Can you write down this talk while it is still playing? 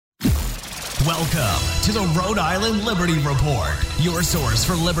Welcome to the Rhode Island Liberty Report, your source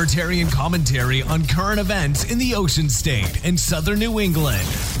for libertarian commentary on current events in the Ocean State and Southern New England.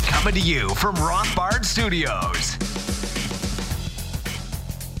 Coming to you from Rothbard Studios.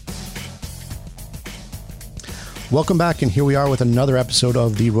 Welcome back, and here we are with another episode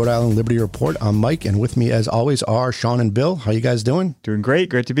of the Rhode Island Liberty Report. I'm Mike, and with me, as always, are Sean and Bill. How you guys doing? Doing great.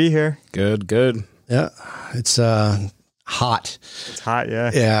 Great to be here. Good. Yeah, it's hot. It's hot,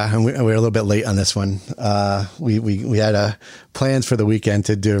 yeah. Yeah, and we're a little bit late on this one. We had plans for the weekend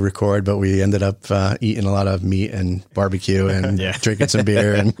to do a record, but we ended up eating a lot of meat and barbecue and drinking some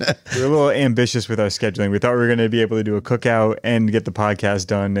beer. And we were a little ambitious with our scheduling. We thought we were going to be able to do a cookout and get the podcast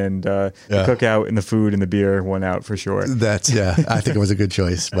done, and the cookout and the food and the beer won out for sure. I think it was a good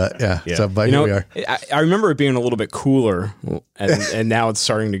choice. But so but here we are. I remember it being a little bit cooler, and now it's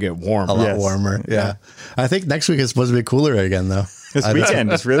starting to get warm. A lot warmer. Yeah. I think next week is supposed to be cooler again, though. This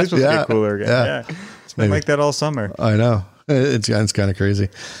weekend, it's really supposed to get cooler again. Yeah. It's been like that all summer. I know. It's kind of crazy.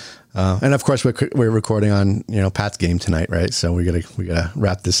 And of course, we're recording on Pat's game tonight, right? So we gotta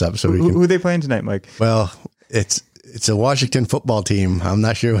wrap this up. So who are they playing tonight, Mike? Well, it's a Washington football team. I'm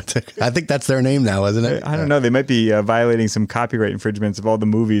not sure I think that's their name now, isn't it? I don't know. They might be violating some copyright infringements of all the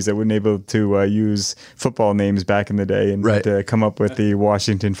movies that weren't able to use football names back in the day and to come up with the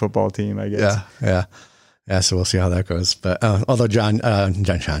Washington football team, I guess. Yeah. So we'll see how that goes. But although Sean,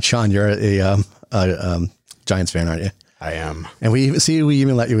 you're a Giants fan, aren't you? I am. And we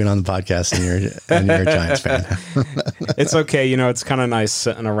even let you in on the podcast, and you're a Giants fan. It's okay. It's kind of nice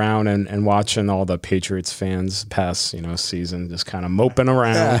sitting around and watching all the Patriots fans past, season, just kind of moping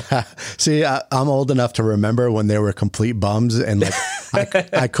around. See, I'm old enough to remember when they were complete bums, and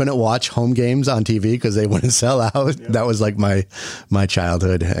I couldn't watch home games on TV because they wouldn't sell out. Yep. That was like my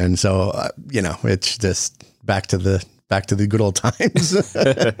childhood. And so, it's just back to the good old times.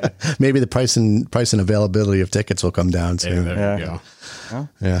 Maybe the price and availability of tickets will come down soon. There you go.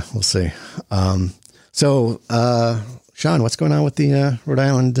 Yeah, we'll see. So, Sean, what's going on with the Rhode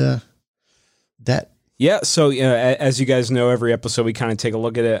Island debt? Yeah, so as you guys know, every episode we kind of take a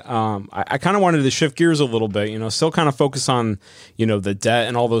look at it. I kind of wanted to shift gears a little bit, still kind of focus on, the debt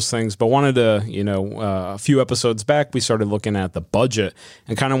and all those things, but wanted to, a few episodes back, we started looking at the budget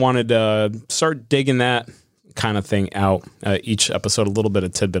and kind of wanted to start digging that kind of thing out each episode, a little bit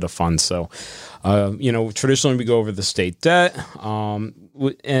of tidbit of fun. So, traditionally we go over the state debt,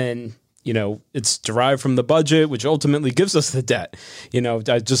 and it's derived from the budget, which ultimately gives us the debt.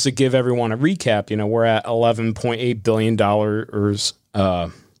 Just to give everyone a recap, we're at $11.8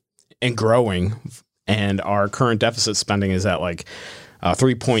 billion and growing, and our current deficit spending is at like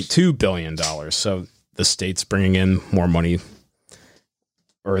 $3.2 billion. So the state's bringing in more money,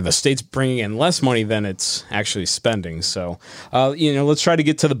 or the state's bringing in less money than it's actually spending. So, let's try to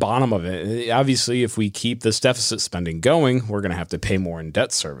get to the bottom of it. Obviously, if we keep this deficit spending going, we're going to have to pay more in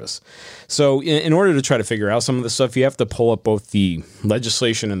debt service. So in order to try to figure out some of this stuff, you have to pull up both the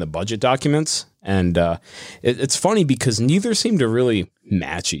legislation and the budget documents. And it's funny because neither seem to really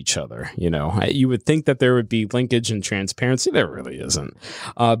match each other. You would think that there would be linkage and transparency. There really isn't.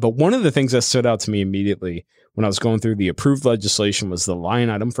 But one of the things that stood out to me immediately when I was going through the approved legislation was the line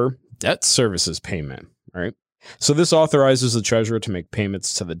item for debt services payment. Right. So this authorizes the treasurer to make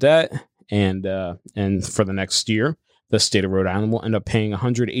payments to the debt, and for the next year, the state of Rhode Island will end up paying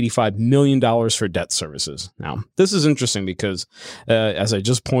 $185 million for debt services. Now, this is interesting because, as I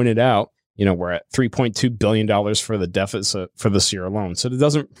just pointed out, we're at $3.2 billion for the deficit for this year alone. So it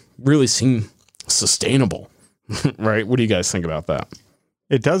doesn't really seem sustainable, right? What do you guys think about that?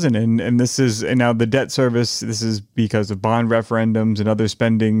 It doesn't. And this is, and now the debt service, this is because of bond referendums and other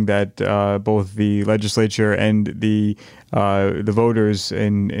spending that both the legislature and the voters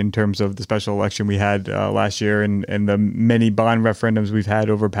in terms of the special election we had last year and the many bond referendums we've had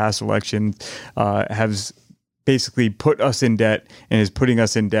over past elections have basically put us in debt and is putting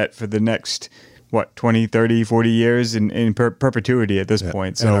us in debt for the next 20, 30, 40 years in perpetuity at this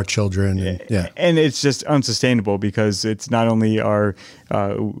point. So and our children. And it's just unsustainable because it's not only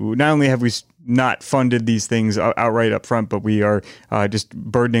have we not funded these things outright up front, but we are just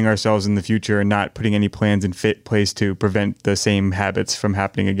burdening ourselves in the future and not putting any plans in place to prevent the same habits from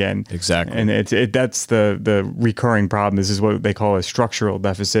happening again. Exactly. And that's the recurring problem. This is what they call a structural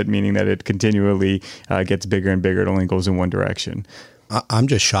deficit, meaning that it continually gets bigger and bigger. It only goes in one direction. I'm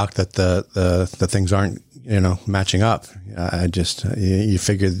just shocked that the things aren't matching up. I just, you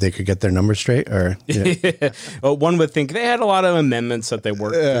figured they could get their numbers straight, or well, one would think they had a lot of amendments that they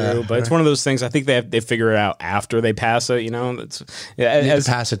worked through, but it's one of those things. I think they figure it out after they pass it. It's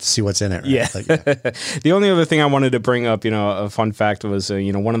pass it to see what's in it. Right? Yeah. The only other thing I wanted to bring up, a fun fact was,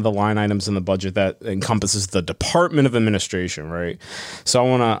 one of the line items in the budget that encompasses the Department of Administration, right? So I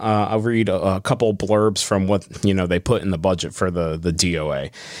want to I'll read a couple blurbs from what they put in the budget for the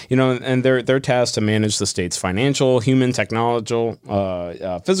DOA, and they're tasked to manage the state's financial, human, technological,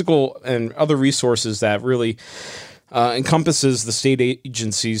 physical, and other resources that really encompasses the state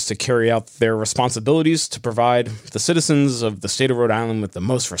agencies to carry out their responsibilities to provide the citizens of the state of Rhode Island with the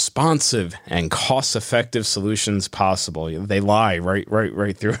most responsive and cost-effective solutions possible. They lie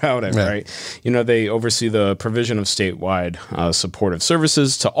right throughout it, right? They oversee the provision of statewide supportive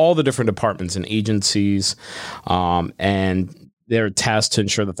services to all the different departments and agencies, and they're tasked to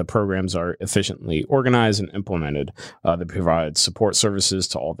ensure that the programs are efficiently organized and implemented. They provide support services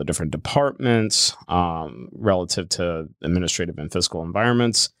to all the different departments relative to administrative and fiscal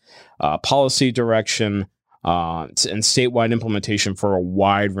environments, policy direction, and statewide implementation for a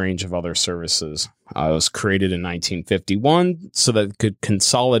wide range of other services. It was created in 1951 so that it could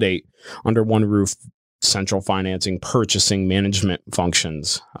consolidate under one roof central financing, purchasing, management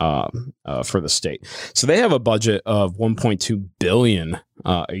functions for the state. So they have a budget of $1.2 billion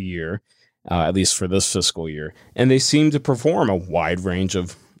a year, at least for this fiscal year, and they seem to perform a wide range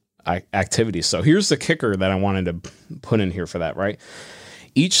of activities. So here's the kicker that I wanted to put in here for that, right?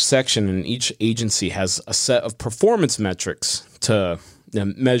 Each section and each agency has a set of performance metrics to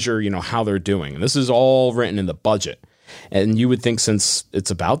measure, how they're doing. And this is all written in the budget. And you would think, since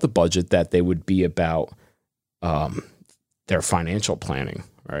it's about the budget, that they would be about their financial planning,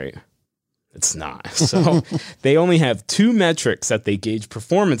 right? It's not. So they only have two metrics that they gauge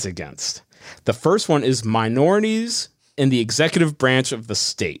performance against. The first one is minorities in the executive branch of the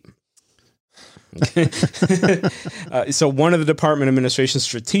state. So one of the Department of Administration's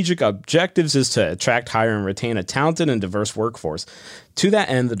strategic objectives is to attract, hire, and retain a talented and diverse workforce. To that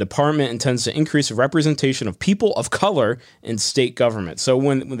end, the department intends to increase the representation of people of color in state government. So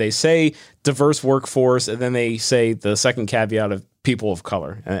when they say diverse workforce, and then they say the second caveat of people of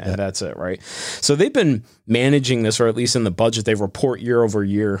color, and that's it, right? So they've been managing this, or at least in the budget, they report year over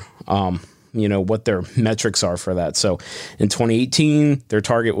year, what their metrics are for that. So in 2018, their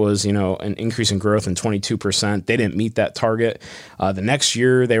target was, an increase in growth in 22%. They didn't meet that target. The next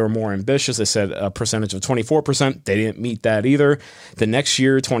year, they were more ambitious. They said a percentage of 24%. They didn't meet that either. The next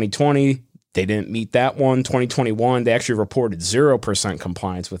year, 2020, they didn't meet that one. 2021, they actually reported 0%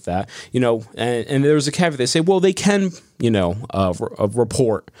 compliance with that. And there was a caveat. They say, well, they can,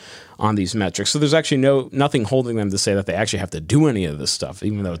 report on these metrics. So there's actually nothing holding them to say that they actually have to do any of this stuff,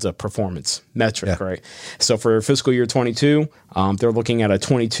 even though it's a performance metric, right? So for fiscal year 22, they're looking at a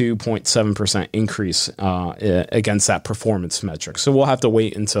 22.7% increase against that performance metric. So we'll have to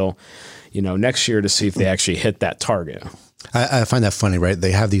wait until, next year to see if they actually hit that target. I find that funny, right?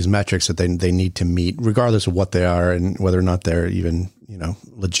 They have these metrics that they need to meet, regardless of what they are and whether or not they're even,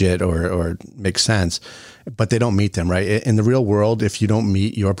 legit or make sense, but they don't meet them, right? In the real world, if you don't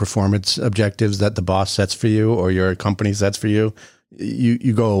meet your performance objectives that the boss sets for you or your company sets for you,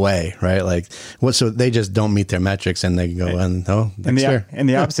 you go away, right? So they just don't meet their metrics, and they go, and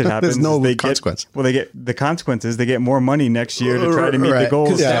the opposite happens. There's no consequence. They get the consequences. They get more money next year to try to meet the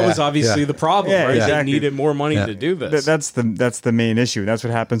goals. Because that was obviously the problem, right? Exactly. They needed more money to do this. That's the main issue. That's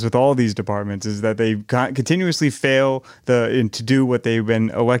what happens with all these departments, is that they continuously fail to do what they've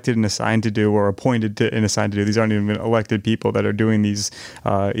been elected and assigned to do, or appointed to and assigned to do. These aren't even elected people that are doing these,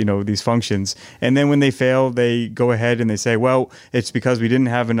 these functions. And then when they fail, they go ahead and they say, well, it's because we didn't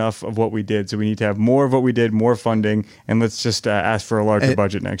have enough of what we did, so we need to have more of what we did, more funding, and let's just ask for a larger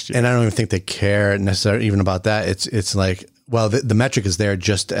budget next year. And I don't even think they care necessarily even about that. It's like, well, the metric is there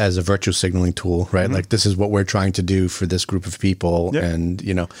just as a virtue signaling tool, right? Mm-hmm. Like, this is what we're trying to do for this group of people, and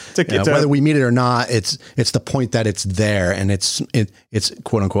whether we meet it or not, it's the point that it's there, and it's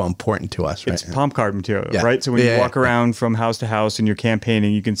quote unquote important to us, right? It's palm card material, right? So when you walk around from house to house and you're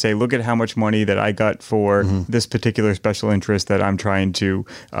campaigning, you can say, look at how much money that I got for this particular special interest that I'm trying to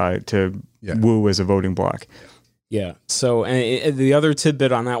woo as a voting bloc. Yeah. So and the other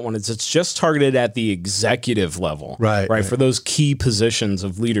tidbit on that one is it's just targeted at the executive level, right? For those key positions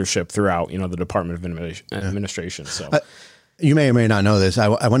of leadership throughout, the Department of Administration. So you may or may not know this.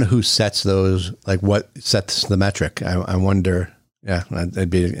 I wonder who sets those, like what sets the metric. I wonder Yeah,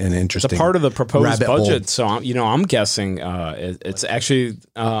 that'd be an interesting. It's a part of the proposed budget, hole. so I'm guessing it's actually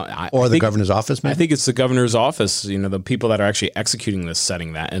the governor's office. Maybe? I think it's the governor's office. The people that are actually executing this,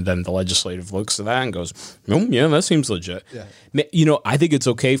 setting that, and then the legislative looks at that and goes, "Oh, yeah, that seems legit." Yeah. I think it's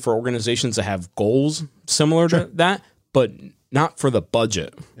okay for organizations to have goals similar to that, but not for the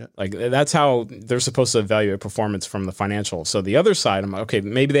budget. Yeah. Like that's how they're supposed to evaluate performance from the financial. So the other side, I'm like, okay,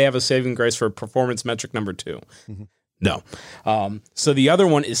 maybe they have a saving grace for performance metric number 2. Mm-hmm. No. So the other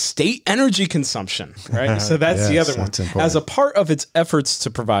one is state energy consumption, right? So that's the other one. As a part of its efforts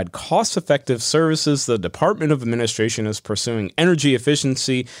to provide cost-effective services, the Department of Administration is pursuing energy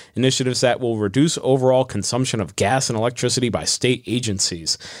efficiency initiatives that will reduce overall consumption of gas and electricity by state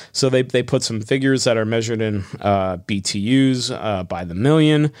agencies. So they put some figures that are measured in BTUs by the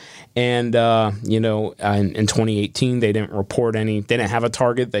million. And, in 2018, they didn't have a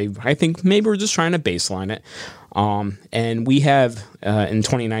target. I think maybe we're just trying to baseline it. And we have, in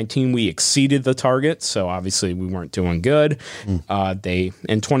 2019, we exceeded the target. So obviously we weren't doing good. In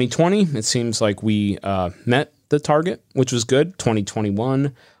 2020, it seems like we, met the target, which was good.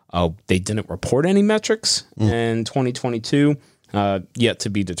 2021, they didn't report any metrics. And 2022, yet to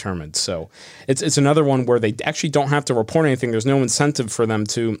be determined. So it's another one where they actually don't have to report anything. There's no incentive for them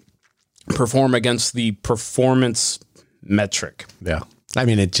to perform against the performance metric. Yeah. I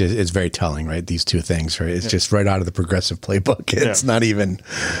mean, it's very telling, right? These two things, right? It's just right out of the Progressive playbook. It's not even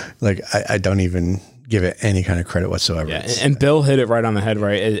like I don't even give it any kind of credit whatsoever. Yeah, and Bill hit it right on the head,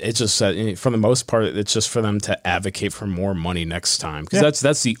 right? It's just for the most part, it's just for them to advocate for more money next time because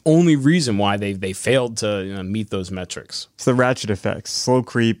that's the only reason why they failed to meet those metrics. It's the ratchet effect, slow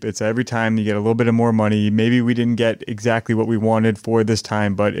creep. It's every time you get a little bit of more money. Maybe we didn't get exactly what we wanted for this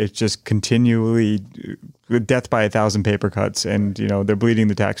time, but it's just continually death by 1,000 paper cuts, and they're bleeding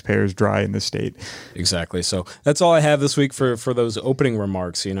the taxpayers dry in the state. Exactly. So that's all I have this week for those opening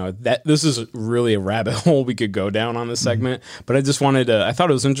remarks. That this is really a rabbit hole we could go down on this segment, but I just I thought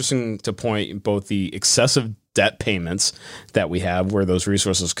it was interesting to point both the excessive debt payments that we have where those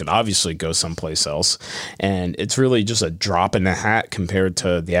resources could obviously go someplace else. And it's really just a drop in the hat compared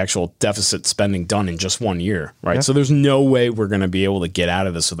to the actual deficit spending done in just 1 year, right? Yeah. So there's no way we're going to be able to get out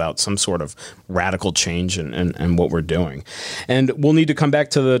of this without some sort of radical change in what we're doing. And we'll need to come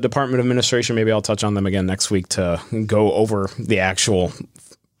back to the Department of Administration. Maybe I'll touch on them again next week to go over the actual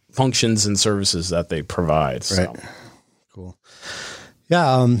functions and services that they provide. Right. So. Cool.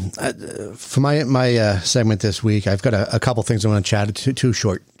 Yeah, for my segment this week, I've got a couple things I want to chat to, two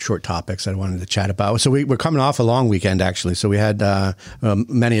short topics I wanted to chat about. So we're coming off a long weekend, actually. So we had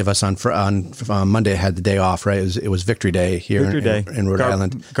many of us on Monday had the day off, right? It was Victory Day here in Rhode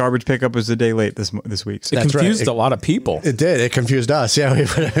Island. Garbage pickup was the day late this week. So it confused a lot of people. It did. It confused us. Yeah,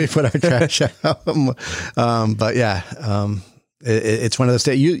 we put our trash out. But yeah. It's one of those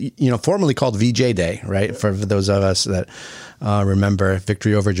days, formerly called VJ Day, right? For those of us that remember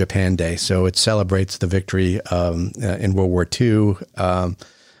Victory over Japan Day. So it celebrates the victory in World War II.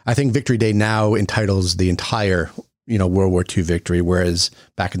 I think Victory Day now entitles the entire, World War II victory, whereas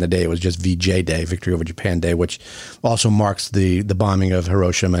back in the day it was just VJ Day, Victory over Japan Day, which also marks the bombing of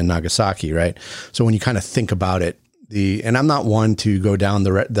Hiroshima and Nagasaki, right? So when you kind of think about it, and I'm not one to go down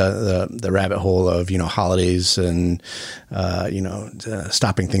the rabbit hole of holidays and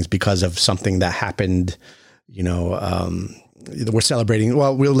stopping things because of something that happened. We're celebrating.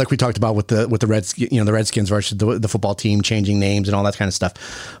 Well, like we talked about with the the Redskins versus the football team changing names and all that kind of stuff.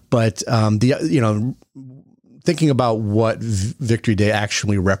 But thinking about what Victory Day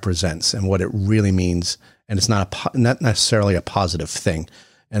actually represents and what it really means, and it's not necessarily a positive thing,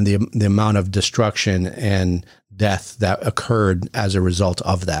 and the amount of destruction and death that occurred as a result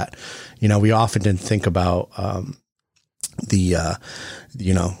of that. We often didn't think about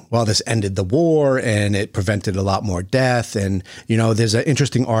this ended the war and it prevented a lot more death. And, there's an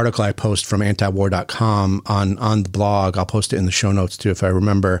interesting article I post from antiwar.com on the blog. I'll post it in the show notes too, if I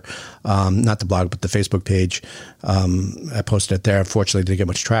remember, not the blog, but the Facebook page. I posted it there. Unfortunately, didn't get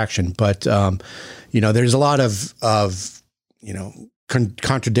much traction, but, there's a lot of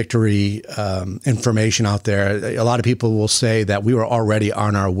contradictory information out there. A lot of people will say that we were already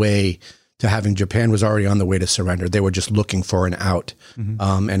on our way to having Japan was already on the way to surrender. They were just looking for an out,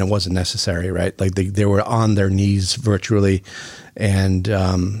 and it wasn't necessary, right? Like they were on their knees virtually, and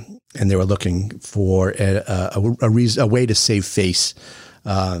they were looking for a way to save face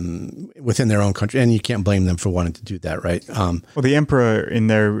within their own country, and you can't blame them for wanting to do that, right? Well, the emperor in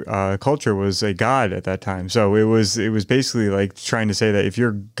their culture was a god at that time, so it was basically like trying to say that if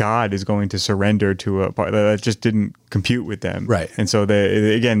your god is going to surrender to a part, that just didn't compute with them, right? And so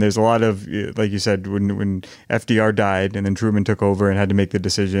again, there's a lot of, like you said, when FDR died and then Truman took over and had to make the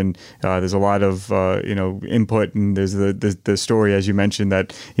decision. There's a lot of input, and there's the story, as you mentioned,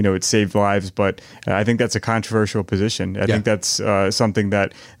 that it saved lives, but I think that's a controversial position. I think that's something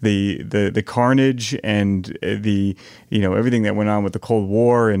that the carnage and the everything that went on with the Cold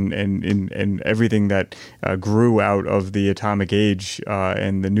War and everything that grew out of the atomic age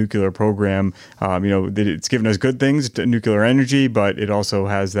and the nuclear program, it's given us good things, nuclear energy, but it also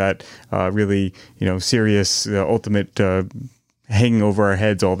has that really serious ultimate hanging over our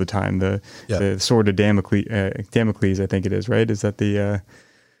heads all the time. The sword of Damocles, I think it is, right? Is that the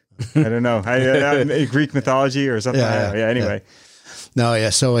I don't know, Greek mythology or something? Anyway. No, yeah.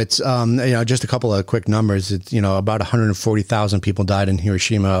 So it's just a couple of quick numbers. It's about 140,000 people died in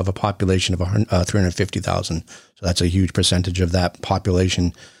Hiroshima of a population of 350,000. So that's a huge percentage of that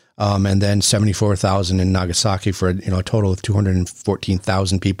population. And then 74,000 in Nagasaki for a total of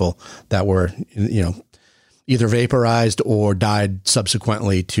 214,000 people that were either vaporized or died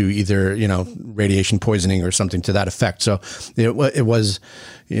subsequently to either radiation poisoning or something to that effect. So it was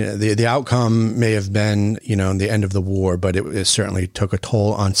the outcome may have been the end of the war, but it certainly took a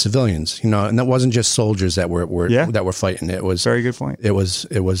toll on civilians. And that wasn't just soldiers that were fighting. It was very good point. It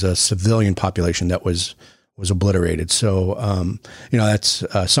was a civilian population that was obliterated. So that's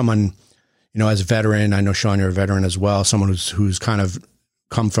someone as a veteran. I know, Sean, you're a veteran as well. Someone who's kind of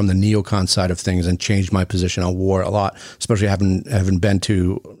come from the neocon side of things and changed my position on war a lot, especially having been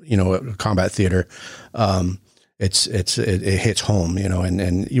to a combat theater. It hits home,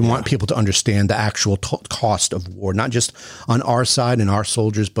 and you want people to understand the actual cost of war, not just on our side and our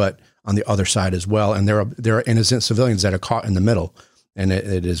soldiers, but on the other side as well. And there are innocent civilians that are caught in the middle. And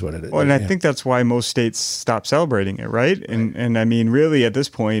it is what it is. Well, and I think that's why most states stop celebrating it, right? And I mean, really, at this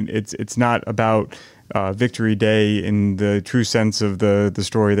point, it's not about Victory Day in the true sense of the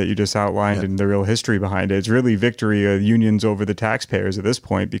story that you just outlined and the real history behind it. It's really victory of unions over the taxpayers at this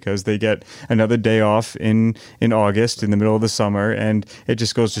point, because they get another day off in August in the middle of the summer, and it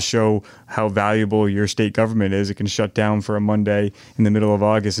just goes to show how valuable your state government is. It can shut down for a Monday in the middle of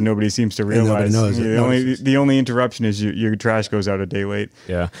August, and nobody seems to realize. The only interruption is your trash goes out a day late.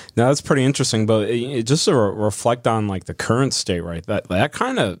 Yeah, no, that's pretty interesting. But just to reflect on like the current state, right? That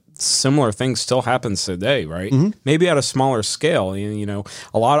kind of similar thing still happens today, right? Mm-hmm. Maybe at a smaller scale. A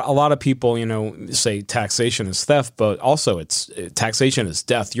lot of people, say taxation is theft, but also taxation is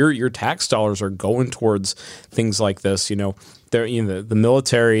death. Your tax dollars are going towards things like this. The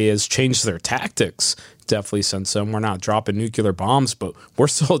military has changed their tactics definitely since then. We're not dropping nuclear bombs, but we're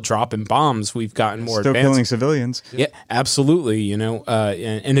still dropping bombs. We've gotten more still advanced. Killing civilians. Yeah, absolutely.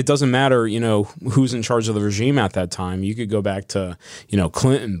 And it doesn't matter, who's in charge of the regime at that time. You could go back to,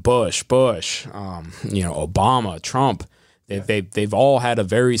 Clinton, Bush, Obama, Trump. They've all had a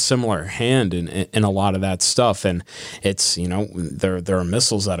very similar hand in a lot of that stuff, and it's there are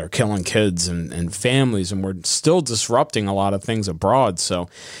missiles that are killing kids and families, and we're still disrupting a lot of things abroad. So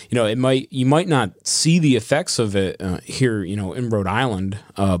you might not see the effects of it here in Rhode Island,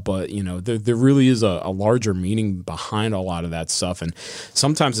 but there really is a larger meaning behind a lot of that stuff. And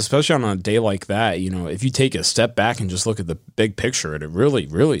sometimes, especially on a day like that, if you take a step back and just look at the big picture, it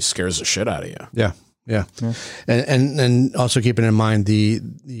really scares the shit out of you. Yeah. Yeah. And also keeping in mind the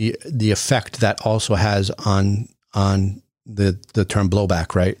effect that also has on the term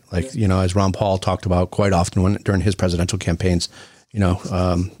blowback, right? Like, as Ron Paul talked about quite often during his presidential campaigns, you're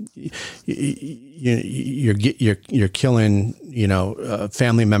killing,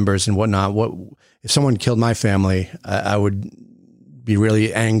 family members and whatnot. What if someone killed my family? I would be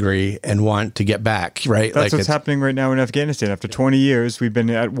really angry and want to get back, right? That's what's happening right now in Afghanistan. After 20 years, we've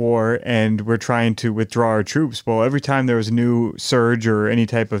been at war and we're trying to withdraw our troops. Well, every time there was a new surge or any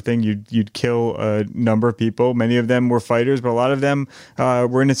type of thing, you'd kill a number of people. Many of them were fighters, but a lot of them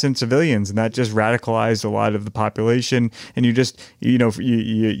were innocent civilians, and that just radicalized a lot of the population. And you just,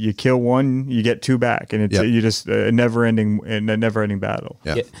 you kill one, you get two back, and it's you just a never-ending battle.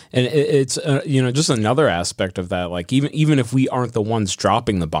 Yeah. And it's just another aspect of that. Like even if we aren't the ones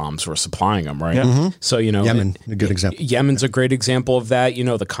dropping the bombs were supplying them, right? So, Yemen, a good example. Yemen's a great example of that.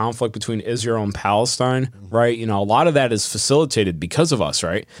 The conflict between Israel and Palestine, right? A lot of that is facilitated because of us,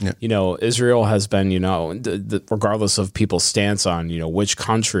 right? Yeah. Israel has been, regardless of people's stance on, which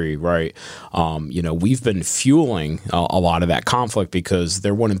country, right? We've been fueling a lot of that conflict because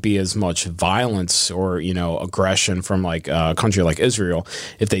there wouldn't be as much violence or, aggression from like a country like Israel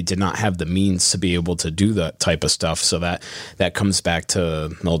if they did not have the means to be able to do that type of stuff. So that comes back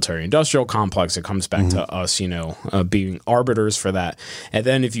to military industrial complex. It comes back to us, being arbiters for that. And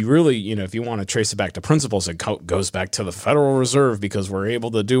then if you really, if you want to trace it back to principles, it goes back to the Federal Reserve because we're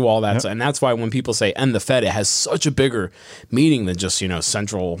able to do all that. And that's why when people say end the Fed, it has such a bigger meaning than just,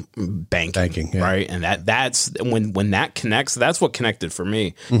 central banking, right? And that's when that connects, that's what connected for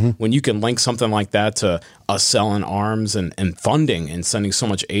me. When you can link something like that to us selling arms and funding and sending so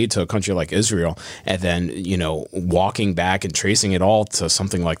much aid to a country like Israel, and then walking back and tracing it all to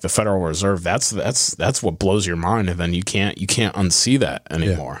something like the Federal Reserve, that's what blows your mind, and then you can't unsee that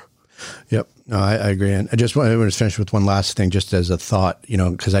anymore. Yep. No, I agree. And I just want to finish with one last thing, just as a thought,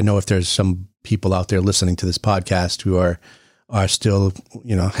 because I know if there's some people out there listening to this podcast who are still,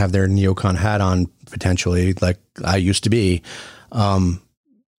 have their neocon hat on potentially, like I used to be.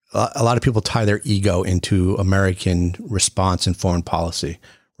 A lot of people tie their ego into American response in foreign policy,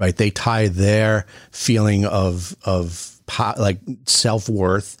 right? They tie their feeling of like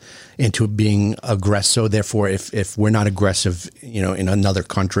self-worth into being aggressive. So therefore, if we're not aggressive, in another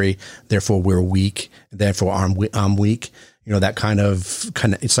country, therefore we're weak. Therefore I'm weak. That kind of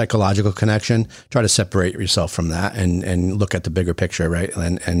psychological connection. Try to separate yourself from that and look at the bigger picture, right?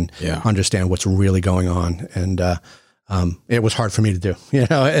 And understand what's really going on. And it was hard for me to do.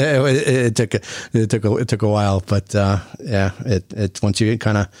 It took a while, but it's once you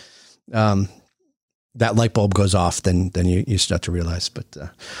kind of that light bulb goes off, then you start to realize. But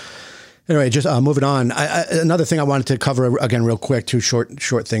anyway, just moving on. Another thing I wanted to cover again, real quick. Two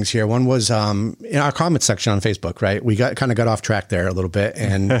short things here. One was in our comment section on Facebook. Right, we got off track there a little bit,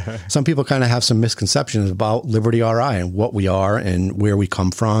 and some people kind of have some misconceptions about Liberty RI and what we are and where we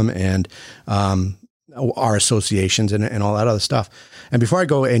come from, and our associations and all that other stuff. And before I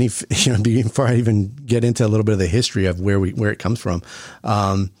go before I even get into a little bit of the history of where it comes from,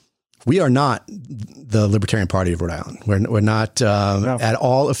 we are not the Libertarian Party of Rhode Island. We're not at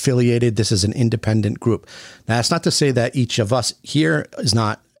all affiliated. This is an independent group. Now, that's not to say that each of us here is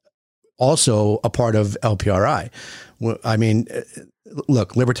not also a part of LPRI. I mean,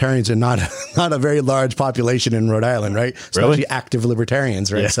 look, libertarians are not a very large population in Rhode Island, right? Especially active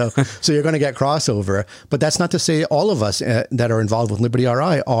libertarians, right? Yeah. So you're going to get crossover, but that's not to say all of us that are involved with Liberty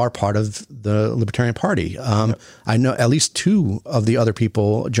RI are part of the Libertarian Party. I know at least two of the other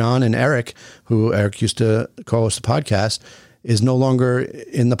people, John and Eric, who Eric used to co-host the podcast, is no longer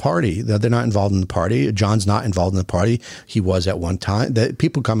in the party. They're not involved in the party. John's not involved in the party. He was at one time.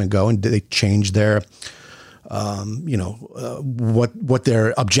 People come and go, and they change their what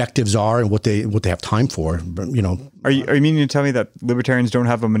their objectives are and what they have time for. Are you meaning to tell me that libertarians don't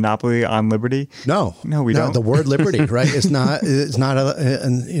have a monopoly on liberty? No, we don't. The word liberty, right? It's not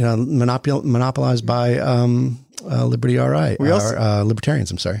monopolized by Liberty RI, libertarians.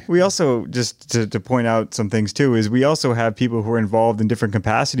 I'm sorry. We also, just to point out some things too, is we also have people who are involved in different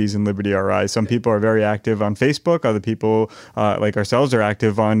capacities in Liberty RI. Some people are very active on Facebook. Other people, like ourselves, are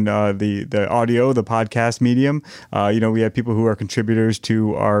active on the audio, the podcast medium. We have people who are contributors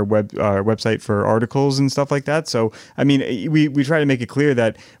to our website for articles and stuff like that. So, I mean, we try to make it clear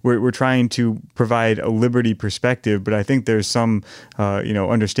that we're trying to provide a liberty perspective, but I think there's some,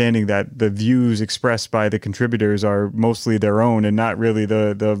 understanding that the views expressed by the contributors are mostly their own and not really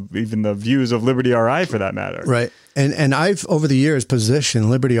even the views of Liberty RI for that matter. Right. And I've over the years positioned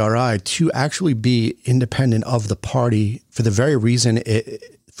Liberty RI to actually be independent of the party for the very reason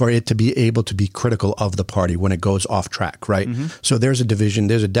for it to be able to be critical of the party when it goes off track. Right. Mm-hmm. So there's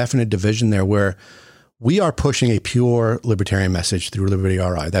a definite division there where we are pushing a pure libertarian message through Liberty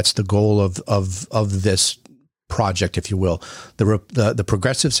RI. That's the goal of this project, if you will. The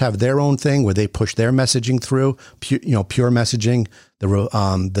progressives have their own thing where they push their messaging through, pure messaging.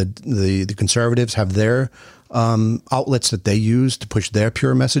 The conservatives have their outlets that they use to push their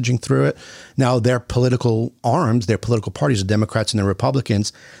pure messaging through it. Now, their political arms, their political parties, the Democrats and the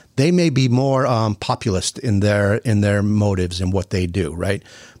Republicans, they may be more populist in their motives and what they do, right?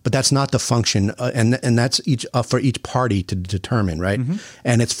 But that's not the function, and that's for each party to determine, right? Mm-hmm.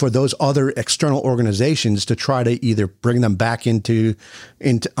 And it's for those other external organizations to try to either bring them back on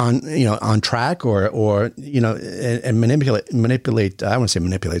track or and manipulate. I want to say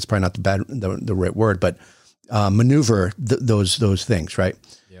manipulate. It's probably not the right word, but maneuver those things, right?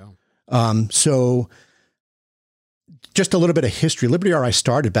 Yeah. So just a little bit of history. Liberty RI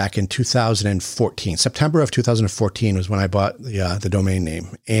started back in 2014. September of 2014 was when I bought the domain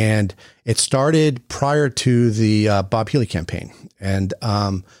name, and it started prior to the Bob Healy campaign. And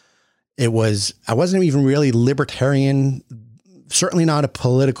I wasn't even really libertarian. Certainly not a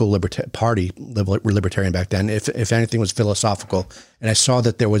political libertarian back then. If anything, was philosophical. And I saw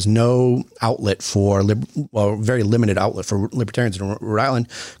that there was no outlet for very limited outlet for libertarians in Rhode Island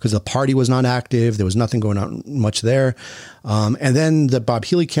because the party was not active. There was nothing going on much there. And then the Bob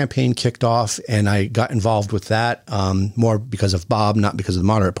Healy campaign kicked off, and I got involved with that more because of Bob, not because of the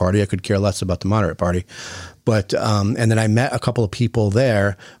moderate party. I could care less about the moderate party. But and then I met a couple of people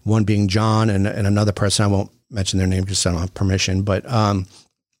there, one being John and another person. I won't mention their name because I don't have permission, but I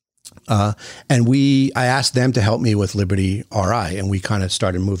asked them to help me with Liberty RI, and we kind of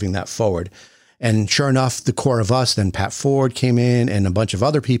started moving that forward. And sure enough, the core of us, then Pat Ford came in and a bunch of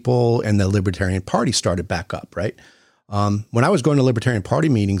other people, and the Libertarian Party started back up, right? When I was going to Libertarian Party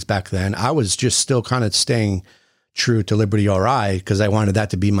meetings back then, I was just still kind of staying true to Liberty RI because I wanted that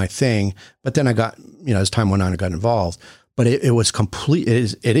to be my thing. But then I got, as time went on, I got involved. But it was complete.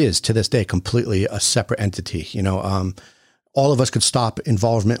 It is to this day completely a separate entity. All of us could stop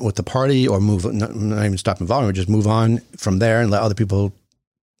involvement with the party or move, not even stop involvement, just move on from there and let other people,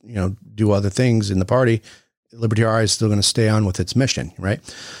 do other things in the party. Liberty RI is still going to stay on with its mission, right?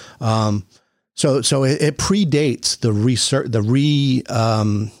 So it predates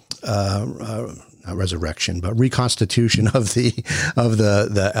not resurrection, but reconstitution of the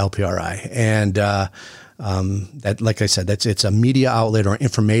LPRI, and that, like I said, it's a media outlet or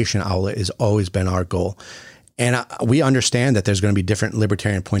information outlet has always been our goal. And we understand that there's going to be different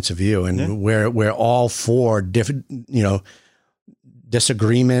libertarian points of view, and we're all for different,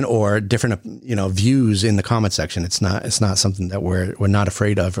 disagreement or different, views in the comment section. It's not something that we're not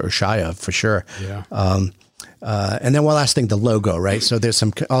afraid of or shy of, for sure. Yeah. And then one last thing, the logo, right? So there's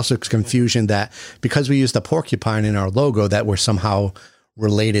also confusion that because we use the porcupine in our logo, that we're somehow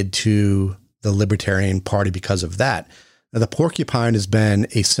related to the Libertarian Party because of that. Now, the porcupine has been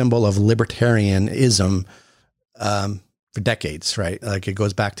a symbol of libertarianism for decades, right? Like it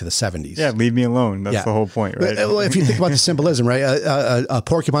goes back to the 70s. Yeah, leave me alone. That's the whole point, right? Well, if you think about the symbolism, right? A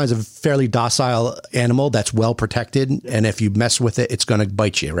porcupine is a fairly docile animal that's well protected, and if you mess with it, it's going to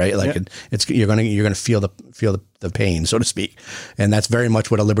bite you, right? Like you're going to feel the pain, so to speak. And that's very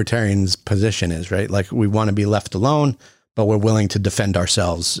much what a libertarian's position is, right? Like we want to be left alone, but we're willing to defend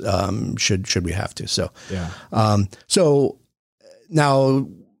ourselves should we have to. So, so now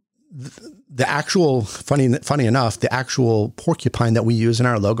the actual funny enough, the actual porcupine that we use in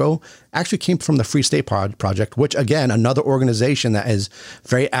our logo actually came from the Free State Project, which again, another organization that is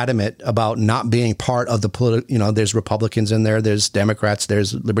very adamant about not being part of the political. There's Republicans in there, there's Democrats,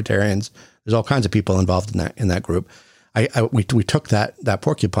 there's Libertarians, there's all kinds of people involved in that group. We took that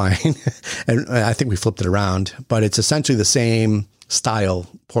porcupine and I think we flipped it around, but it's essentially the same style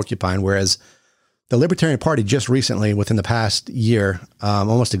porcupine. Whereas the Libertarian Party just recently, within the past year,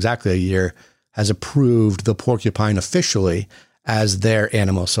 almost exactly a year, has approved the porcupine officially as their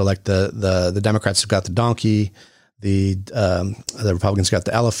animal. So like the Democrats have got the donkey, the Republicans got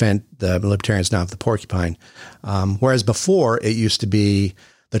the elephant, the Libertarians now have the porcupine. Whereas before it used to be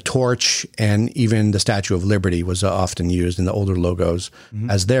the torch and even the Statue of Liberty was often used in the older logos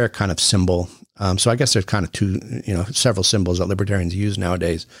as their kind of symbol. So I guess there's kind of several symbols that libertarians use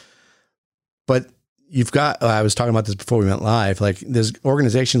nowadays. But you've got, I was talking about this before we went live, like there's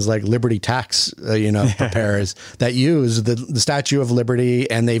organizations like Liberty Tax, preparers that use the Statue of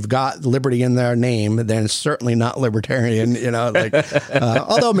Liberty, and they've got Liberty in their name. Then certainly not libertarian,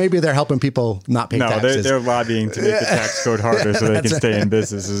 although maybe they're helping people not pay taxes. They're lobbying to make the tax code harder so they can stay in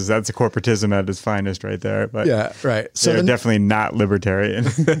businesses. That's a corporatism at its finest right there. But yeah, right. So they're definitely not libertarian.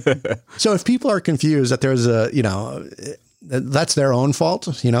 So if people are confused that there's that's their own fault.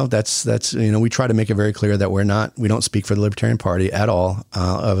 That's we try to make it very clear that we don't speak for the Libertarian Party at all,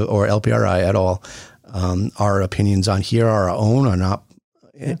 or LPRI at all. Our opinions on here are our own, are not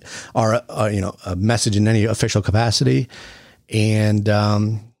a message in any official capacity. And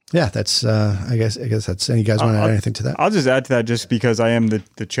that's I guess that's. And you guys want to add anything to that? I'll just add to that, just because I am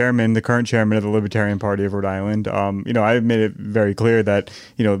the chairman, the current chairman of the Libertarian Party of Rhode Island. I've made it very clear that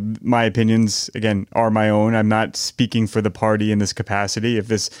my opinions again are my own. I'm not speaking for the party in this capacity. If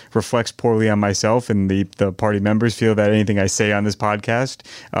this reflects poorly on myself and the party members feel that anything I say on this podcast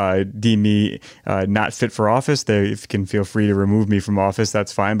deem me not fit for office, they can feel free to remove me from office.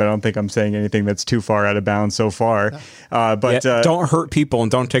 That's fine. But I don't think I'm saying anything that's too far out of bounds so far. But don't hurt people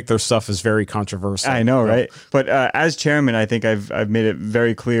and don't take pick their stuff is very controversial. I know, right? But as chairman, I think I've made it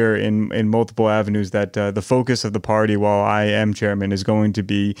very clear in multiple avenues that the focus of the party, while I am chairman, is going to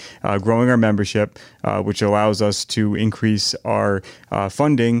be growing our membership, which allows us to increase our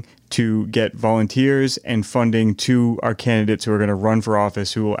funding to get volunteers and funding to our candidates who are going to run for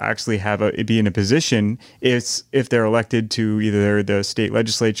office, who will actually be in a position if they're elected to either the state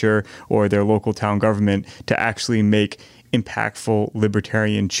legislature or their local town government to actually make impactful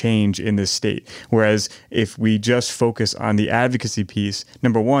libertarian change in this state. Whereas if we just focus on the advocacy piece,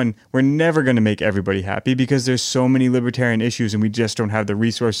 number one, we're never going to make everybody happy because there's so many libertarian issues and we just don't have the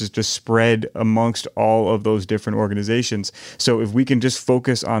resources to spread amongst all of those different organizations. So if we can just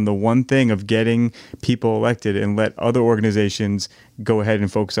focus on the one thing of getting people elected and let other organizations go ahead and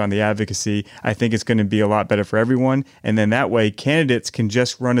focus on the advocacy, I think it's going to be a lot better for everyone. And then that way, candidates can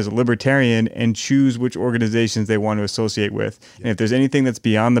just run as a libertarian and choose which organizations they want to associate with. And if there's anything that's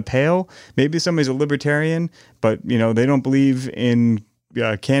beyond the pale, maybe somebody's a libertarian, but they don't believe in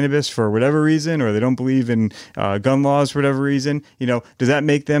cannabis for whatever reason, or they don't believe in gun laws for whatever reason, does that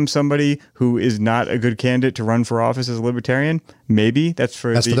make them somebody who is not a good candidate to run for office as a libertarian? Maybe that's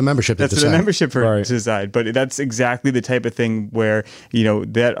for the membership. That's for the membership to decide. But that's exactly the type of thing where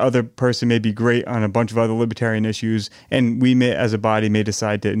that other person may be great on a bunch of other libertarian issues, and we may, as a body, may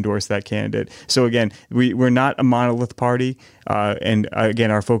decide to endorse that candidate. So again, we're not a monolith party, and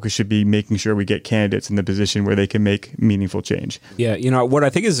again, our focus should be making sure we get candidates in the position where they can make meaningful change. Yeah, what I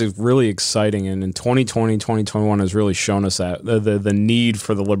think is really exciting, and in 2020, 2021 has really shown us that the need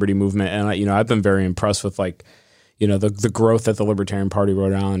for the liberty movement, and I've been very impressed with the growth that the Libertarian Party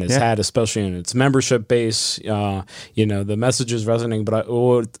Rhode Island has had, especially in its membership base. The message is resonating, but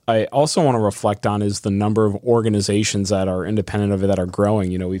what I also want to reflect on is the number of organizations that are independent of it that are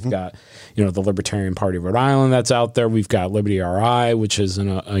growing. We've got, the Libertarian Party Rhode Island that's out there. We've got Liberty RI, which is in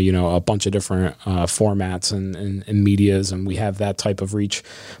a bunch of different formats and medias, and we have that type of reach.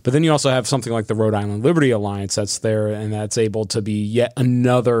 But then you also have something like the Rhode Island Liberty Alliance that's there, and that's able to be yet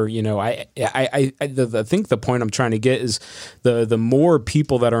another, I think the point I'm trying to get is the more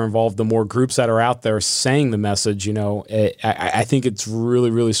people that are involved, the more groups that are out there saying the message, I think it's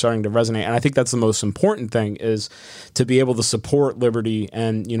really, really starting to resonate. And I think that's the most important thing, is to be able to support liberty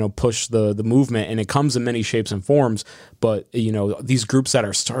and, push the movement. And it comes in many shapes and forms. But, these groups that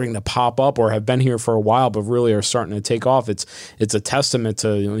are starting to pop up or have been here for a while, but really are starting to take off, it's a testament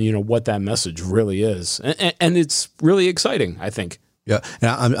to, what that message really is. And it's really exciting, I think. Yeah, and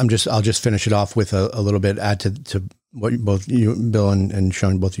I'll just finish it off with a little bit, add to what both you, Bill, and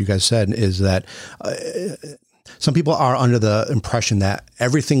Sean, both of you guys said, is that some people are under the impression that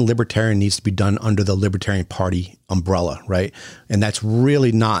everything libertarian needs to be done under the Libertarian Party umbrella, right? And that's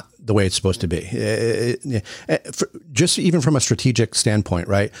really not the way it's supposed to be. Just even from a strategic standpoint,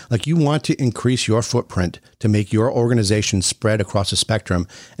 right? Like, you want to increase your footprint to make your organization spread across the spectrum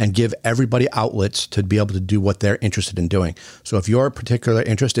and give everybody outlets to be able to do what they're interested in doing. So if your particular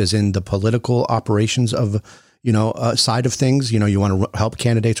interest is in the political operations of, side of things, you want to help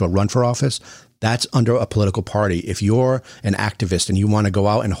candidates or run for office, that's under a political party. If you're an activist and you want to go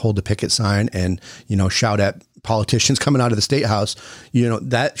out and hold a picket sign and, shout at politicians coming out of the state house,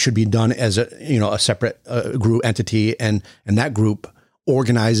 that should be done as a separate group entity, and that group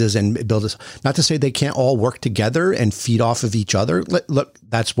organizes and builds. Not to say they can't all work together and feed off of each other. Look,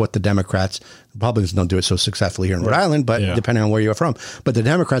 that's what the Republicans don't do it so successfully here in Rhode Island, but depending on where you're from. But the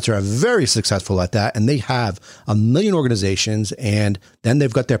Democrats are very successful at that, and they have a million organizations, and then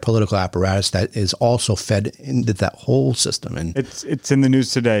they've got their political apparatus that is also fed into that whole system. And it's in the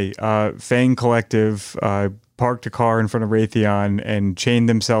news today. Fang Collective parked a car in front of Raytheon and chained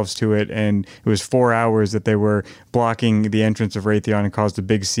themselves to it, and it was 4 hours that they were blocking the entrance of Raytheon and caused a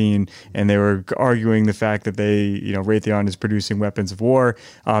big scene. And they were arguing the fact that Raytheon is producing weapons of war.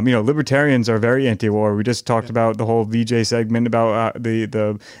 Libertarians are very anti-war. We just talked about the whole VJ segment about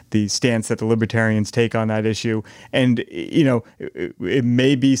the stance that the libertarians take on that issue. And it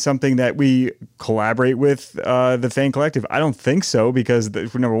may be something that we collaborate with the Fang Collective. I don't think so, because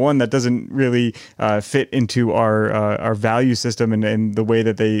number one, that doesn't really fit into our value system and the way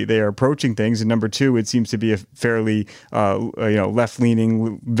that they are approaching things. And number two, it seems to be a fairly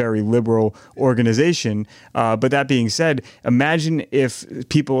left-leaning, very liberal organization. But that being said, imagine if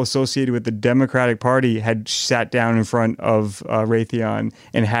people associated with the Democratic Party had sat down in front of Raytheon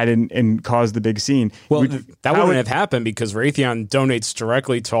and caused the big scene. Well, that wouldn't have happened because Raytheon donates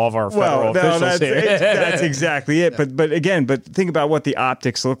directly to all of our federal officials here. That's exactly it. But think about what the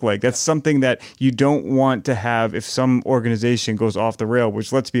optics look like. That's something that you don't want to to have, if some organization goes off the rail,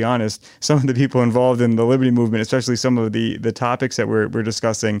 which, let's be honest, some of the people involved in the liberty movement, especially some of the topics that we're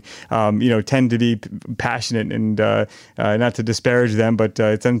discussing, tend to be passionate and not to disparage them, but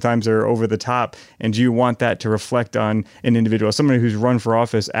sometimes they're over the top. And do you want that to reflect on an individual, someone who's run for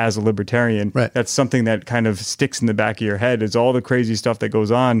office as a libertarian? Right. That's something that kind of sticks in the back of your head. Is all the crazy stuff that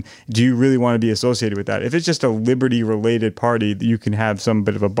goes on. Do you really want to be associated with that? If it's just a liberty-related party, you can have some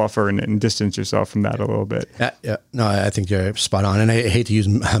bit of a buffer and distance yourself from that a little bit. Yeah. No, I think you're spot on. And I hate to use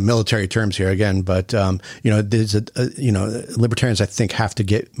military terms here again, but there's libertarians, I think, have to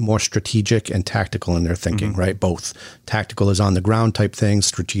get more strategic and tactical in their thinking, right? Both. Tactical is on the ground type things,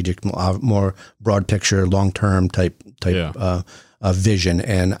 strategic, more broad picture, long-term type vision.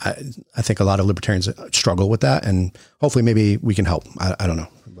 And I think a lot of libertarians struggle with that, and hopefully maybe we can help. I don't know,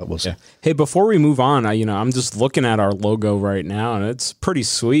 but we'll see. Yeah. Hey, before we move on, I'm just looking at our logo right now, and it's pretty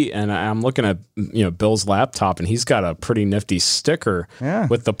sweet. And I'm looking at Bill's laptop, and he's got a pretty nifty sticker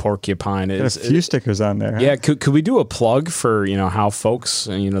with the porcupine. There's a few stickers on there. Huh? Yeah, could we do a plug for how folks,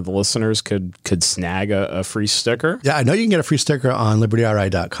 the listeners could snag a free sticker? Yeah, I know you can get a free sticker on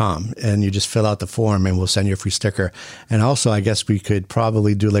libertyri.com, and you just fill out the form, and we'll send you a free sticker. And also, I guess we could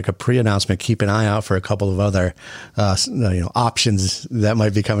probably do like a pre-announcement. Keep an eye out for a couple of other options that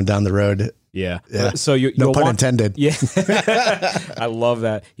might be coming down the road. Yeah. So no pun intended. Yeah. I love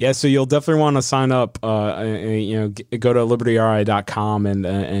that. Yeah. So you'll definitely want to sign up. Go to libertyri.com and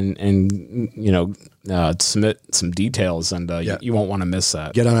submit some details, and you won't want to miss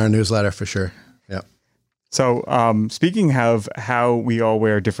that. Get on our newsletter for sure. Yeah. So speaking of how we all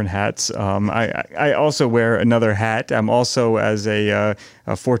wear different hats, I also wear another hat. I'm also, as a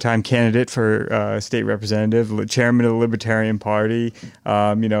four-time candidate for state representative, chairman of the Libertarian Party,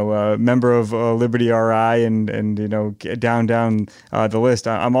 member of Liberty RI, and down the list.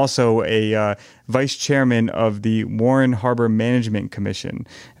 I'm also a vice chairman of the Warren Harbor Management Commission,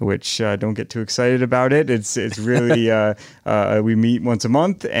 which don't get too excited about it. It's really we meet once a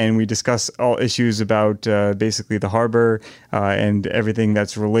month and we discuss all issues about basically the harbor and everything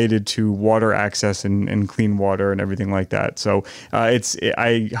that's related to water access and clean water and everything like that. So I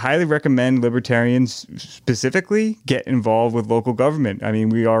highly recommend libertarians specifically get involved with local government. I mean,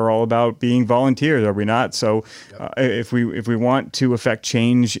 we are all about being volunteers, are we not? So if we want to affect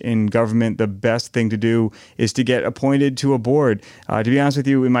change in government, the best thing to do is to get appointed to a board. To be honest with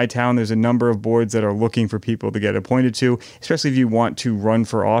you, in my town, there's a number of boards that are looking for people to get appointed to, especially if you want to run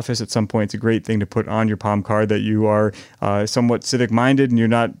for office at some point. It's a great thing to put on your palm card that you are somewhat civic-minded and you're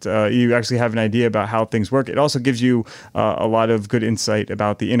not, you actually have an idea about how things work. It also gives you a lot of good insight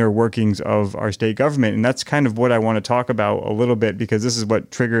about the inner workings of our state government. And that's kind of what I want to talk about a little bit, because this is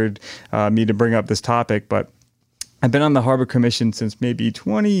what triggered me to bring up this topic. But I've been on the Harbor Commission since maybe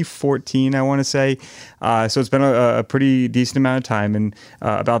 2014, I want to say. So it's been a pretty decent amount of time. And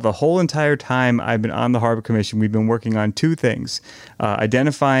about the whole entire time I've been on the Harbor Commission, we've been working on two things.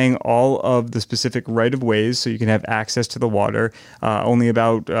 Identifying all of the specific right-of-ways so you can have access to the water. Only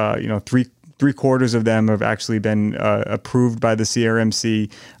about, three-quarters of them have actually been approved by the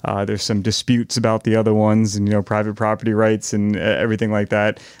CRMC. There's some disputes about the other ones, and private property rights and everything like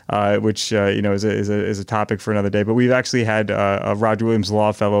that, which is a topic for another day. But we've actually had a Roger Williams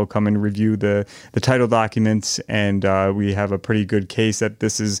Law Fellow come and review the title documents, and we have a pretty good case that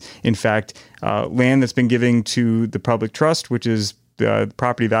this is in fact land that's been given to the public trust, which is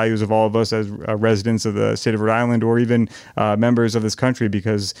property values of all of us as residents of the state of Rhode Island, or even members of this country,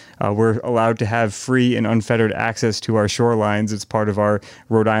 because we're allowed to have free and unfettered access to our shorelines. It's part of our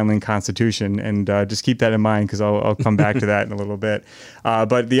Rhode Island Constitution, and just keep that in mind, because I'll come back to that in a little bit.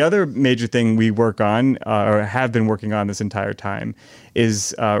 But the other major thing we work on, or have been working on this entire time,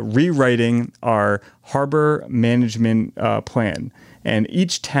 is rewriting our harbor management plan. And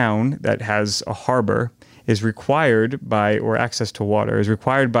each town that has a harbor is required by, or access to water, is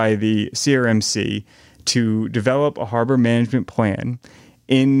required by the CRMC to develop a harbor management plan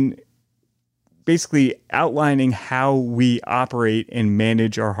in basically outlining how we operate and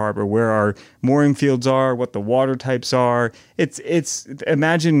manage our harbor, where our mooring fields are, what the water types are. It's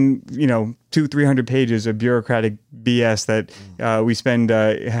imagine, 200-300 pages of bureaucratic BS that we spend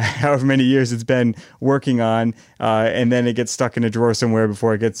however many years it's been working on, and then it gets stuck in a drawer somewhere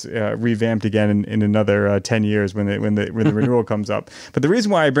before it gets revamped again in another 10 years when the renewal comes up. But the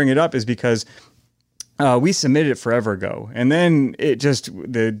reason why I bring it up is because we submitted it forever ago, and then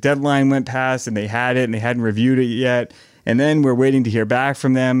the deadline went past, and they had it, and they hadn't reviewed it yet. And then we're waiting to hear back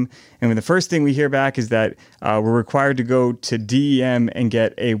from them. And when the first thing we hear back is that we're required to go to DEM and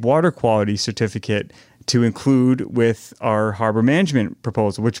get a water quality certificate to include with our harbor management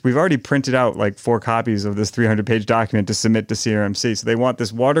proposal, which we've already printed out like 4 copies of this 300-page document to submit to CRMC. So they want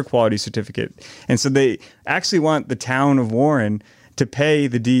this water quality certificate. And so they actually want the town of Warren to pay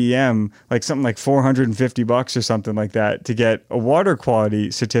the DEM like something like $450 or something like that to get a water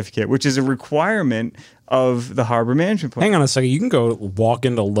quality certificate, which is a requirement of the harbor management plan. Hang on a second. You can go walk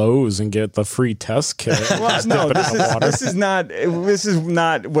into Lowe's and get the free test kit. Well, no, this is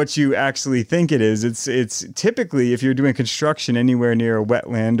not what you actually think it is. It's typically, if you're doing construction anywhere near a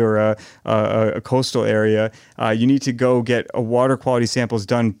wetland or a coastal area, you need to go get a water quality samples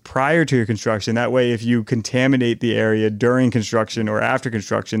done prior to your construction. That way, if you contaminate the area during construction or after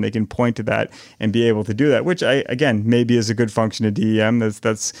construction, they can point to that and be able to do that. Which, again, maybe is a good function of DEM.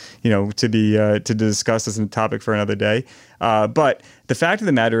 That's to discuss as a topic for another day. But the fact of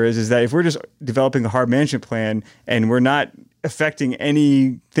the matter is that if we're just developing a harbor management plan and we're not affecting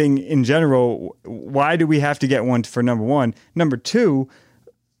anything in general, why do we have to get one for number one? Number two,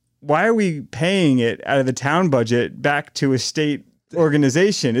 why are we paying it out of the town budget back to a state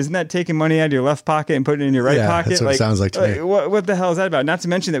organization? Isn't that taking money out of your left pocket and putting it in your right pocket? That's what it sounds like to me. What the hell is that about? Not to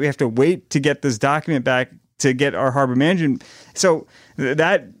mention that we have to wait to get this document back to get our harbor management. So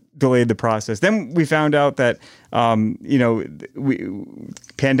that delayed the process. Then we found out that,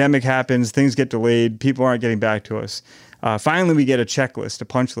 pandemic happens, things get delayed, people aren't getting back to us. Finally, we get a checklist, a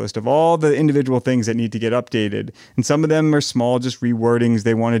punch list of all the individual things that need to get updated. And some of them are small, just rewordings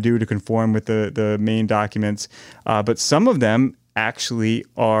they want to do to conform with the main documents. But some of them actually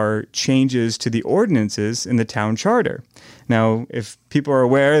are changes to the ordinances in the town charter. Now, if people are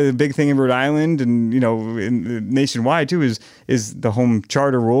aware, the big thing in Rhode Island and nationwide too is the home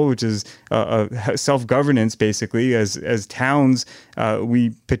charter rule, which is self-governance basically. As towns, we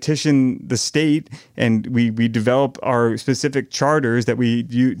petition the state and we develop our specific charters that we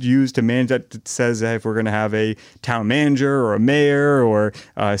use to manage. That says that if we're going to have a town manager or a mayor or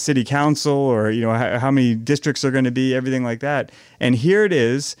a city council or how many districts are going to be, everything like that. And here it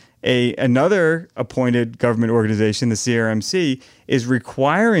is. Another appointed government organization, the CRMC, is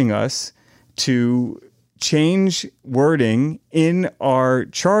requiring us to change wording in our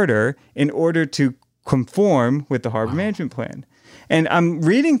charter in order to conform with the harbor management plan. And I'm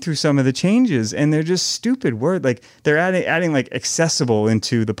reading through some of the changes, and they're just stupid words. Like they're adding like accessible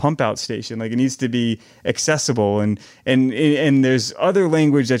into the pump out station. Like it needs to be accessible, and there's other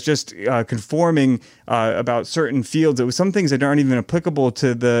language that's just conforming about certain fields. It was some things that aren't even applicable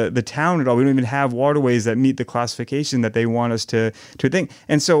to the town at all. We don't even have waterways that meet the classification that they want us to think.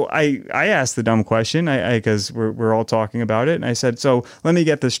 And so I asked the dumb question, because we're all talking about it, and I said, so let me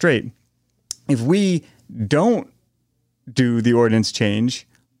get this straight. If we don't do the ordinance change,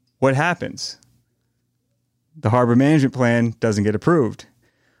 what happens? The harbor management plan doesn't get approved.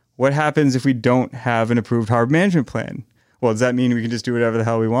 What happens if we don't have an approved harbor management plan? Well, does that mean we can just do whatever the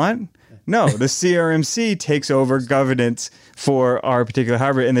hell we want? No, the CRMC takes over governance for our particular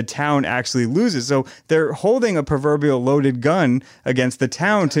harbor, and the town actually loses. So they're holding a proverbial loaded gun against the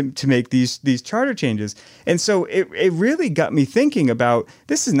town to make these charter changes. And so it really got me thinking about,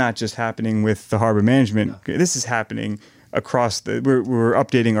 this is not just happening with the harbor management. No. This is happening across we're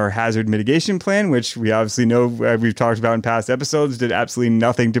updating our hazard mitigation plan, which we obviously know we've talked about in past episodes, did absolutely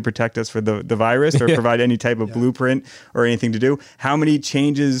nothing to protect us for the virus or provide any type of blueprint or anything to do. How many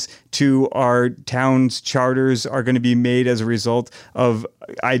changes to our town's charters are going to be made as a result of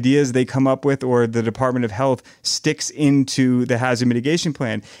ideas they come up with or the Department of Health sticks into the hazard mitigation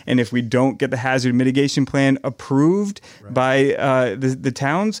plan? And if we don't get the hazard mitigation plan approved by the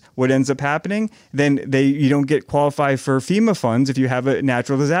towns, what ends up happening? Then you don't get qualified for FEMA funds if you have a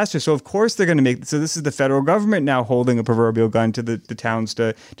natural disaster. So of course they're going to so this is the federal government now holding a proverbial gun to the towns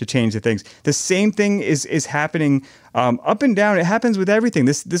to change the things. The same thing is happening up and down. It happens with everything.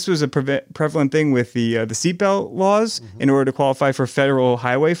 This was a prevalent thing with the seatbelt laws in order to qualify for federal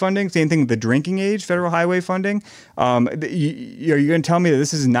highway funding. Same thing with the drinking age, federal highway funding. Are you going to tell me that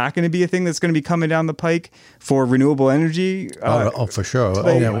this is not going to be a thing that's going to be coming down the pike for renewable energy? For sure.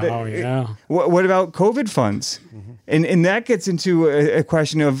 What about COVID funds? And that gets into a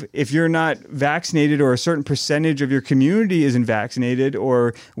question of, if you're not vaccinated or a certain percentage of your community isn't vaccinated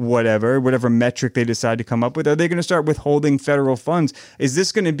or whatever metric they decide to come up with, are they going to start withholding federal funds? Is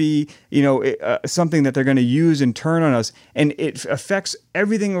this going to be, something that they're going to use and turn on us? And it affects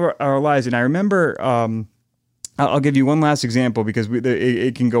everything of our lives. And I remember, I'll give you one last example because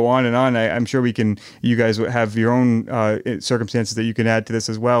it can go on and on. I'm sure you guys have your own circumstances that you can add to this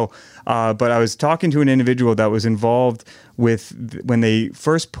as well. But I was talking to an individual that was involved with when they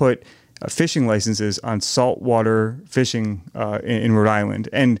first put fishing licenses on saltwater fishing in Rhode Island.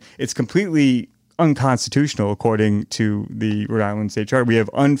 And it's completely unconstitutional according to the Rhode Island State Charter. We have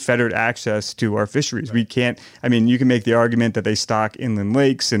unfettered access to our fisheries. Right. We can't, I mean, you can make the argument that they stock inland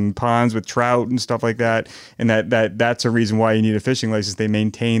lakes and ponds with trout and stuff like that, and that's a reason why you need a fishing license. They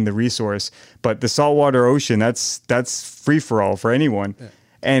maintain the resource. But the saltwater ocean, that's free for all for anyone. Yeah.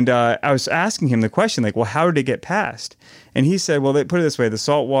 And I was asking him the question, like, well, how did it get passed? And he said, well, they put it this way, the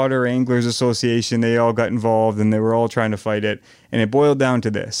Saltwater Anglers Association, they all got involved and they were all trying to fight it. And it boiled down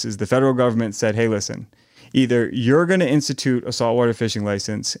to this, is the federal government said, hey, listen, either you're going to institute a saltwater fishing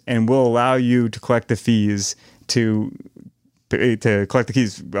license and we'll allow you to collect the fees generated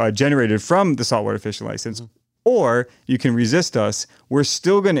from the saltwater fishing license, or you can resist us. We're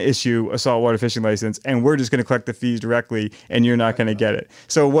still going to issue a saltwater fishing license and we're just going to collect the fees directly and you're not going to get it.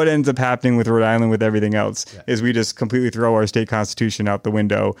 So what ends up happening with Rhode Island with everything else is we just completely throw our state constitution out the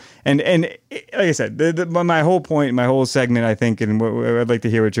window. And like I said, my whole point, my whole segment, I think, and I'd like to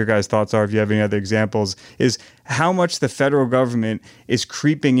hear what your guys' thoughts are if you have any other examples, is how much the federal government is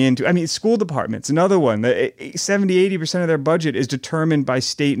creeping into, I mean, school departments, another one, 70-80% of their budget is determined by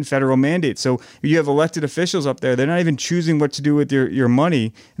state and federal mandates. So you have elected officials up there, they're not even choosing what to do with your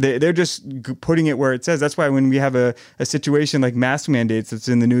money. They're just putting it where it says. That's why when we have a situation like mask mandates that's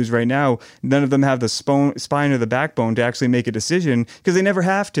in the news right now, none of them have the spine or the backbone to actually make a decision because they never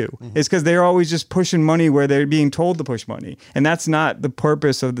have to. Mm-hmm. It's because they're always just pushing money where they're being told to push money. And that's not the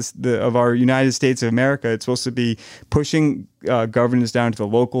purpose of of our United States of America. It's supposed to be pushing governance down to the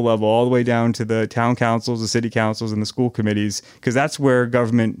local level, all the way down to the town councils, the city councils, and the school committees, because that's where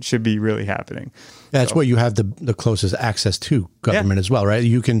government should be really happening. That's where you have the closest access to government as well, right?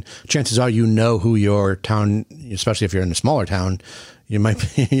 You can, chances are, who your town, especially if you're in a smaller town, you might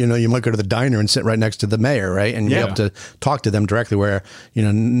go to the diner and sit right next to the mayor, right? And be able to talk to them directly, where,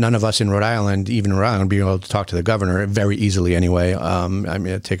 none of us in Rhode Island, even Rhode Island, being able to talk to the governor very easily anyway. I mean,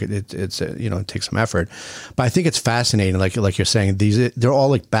 it takes some effort, but I think it's fascinating. Like you're saying, they're all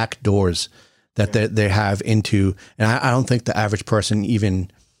like back doors that they have into, and I don't think the average person even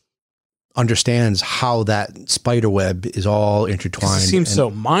understands how that spider web is all intertwined. It seems so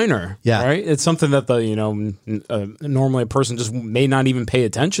minor, right? It's something that normally a person just may not even pay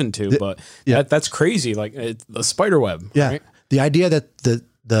attention to, but that's crazy. Like the spider web. Yeah. Right? The idea that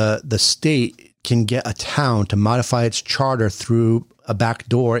the state can get a town to modify its charter through a back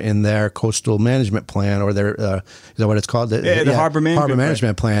door in their coastal management plan, or their is that what it's called? The harbor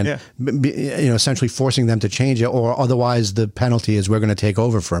management plan. Yeah. Essentially forcing them to change it, or otherwise the penalty is we're going to take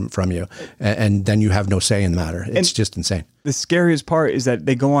over from you, and then you have no say in the matter. It's just insane. The scariest part is that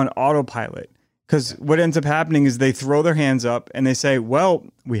they go on autopilot. Because what ends up happening is they throw their hands up and they say, well,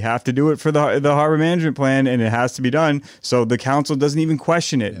 we have to do it for the harbor management plan and it has to be done. So the council doesn't even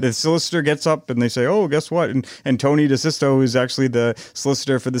question it. Yeah. The solicitor gets up and they say, oh, guess what? And Tony DeSisto is actually the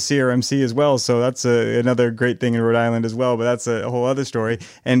solicitor for the CRMC as well. So that's another great thing in Rhode Island as well. But that's a whole other story.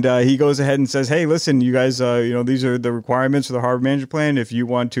 And he goes ahead and says, hey, listen, you guys, these are the requirements for the harbor management plan. If you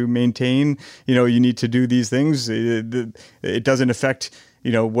want to maintain, you need to do these things. It doesn't affect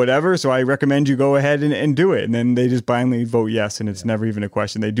whatever. So I recommend you go ahead and do it. And then they just blindly vote yes. And it's never even a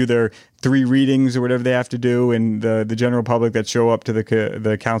question. They do their 3 readings or whatever they have to do. And the general public that show up to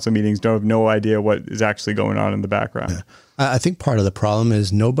the council meetings don't have no idea what is actually going on in the background. Yeah. I think part of the problem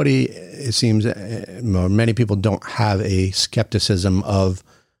is it seems many people don't have a skepticism of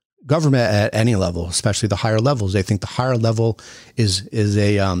government at any level, especially the higher levels. They think the higher level is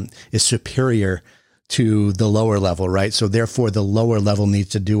superior to the lower level, right? So therefore the lower level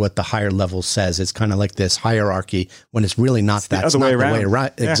needs to do what the higher level says. It's kind of like this hierarchy when it's really not. That's not the way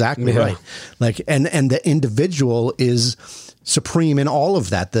around. Yeah. Exactly right. Like, and the individual is supreme in all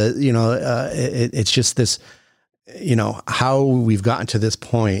of that. It's just this, how we've gotten to this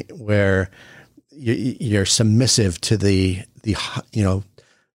point where you're submissive to the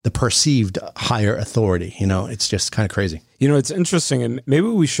perceived higher authority. It's just kind of crazy. It's interesting, and maybe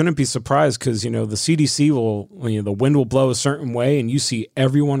we shouldn't be surprised because, the CDC will, the wind will blow a certain way and you see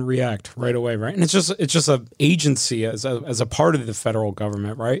everyone react right away, right? And it's just an agency as a part of the federal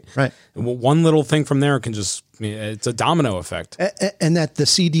government, right? Right. And one little thing from there can it's a domino effect. And that the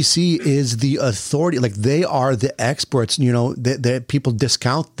CDC is the authority, like they are the experts, that people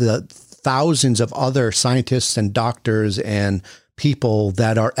discount the thousands of other scientists and doctors and people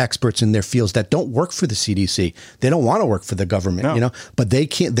that are experts in their fields that don't work for the CDC. They don't want to work for the government, but they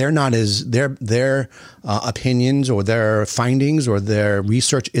can't, they're not their opinions or their findings or their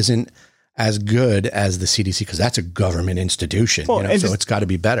research isn't as good as the CDC because that's a government institution, Well, and so just it's got to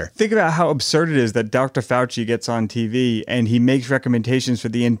be better. think about how absurd it is that Dr. Fauci gets on TV and he makes recommendations for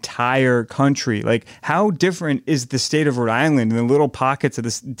the entire country. Like, how different is the state of Rhode Island and the little pockets of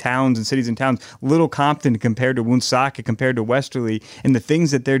the towns and cities and towns, Little Compton compared to Woonsocket, compared to Westerly, and the things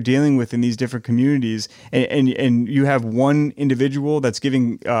that they're dealing with in these different communities. And you have one individual that's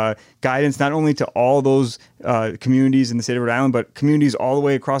giving guidance not only to all those communities in the state of Rhode Island, but communities all the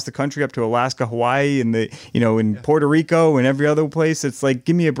way across the country up to Alaska, Hawaii, and in Puerto Rico and every other place. It's like,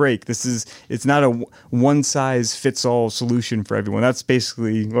 give me a break. It's not a one size fits all solution for everyone. That's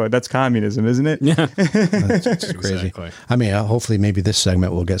basically that's communism, isn't it? Yeah. It's crazy. Exactly. I mean, hopefully, maybe this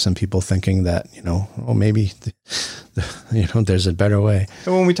segment will get some people thinking that maybe there's a better way.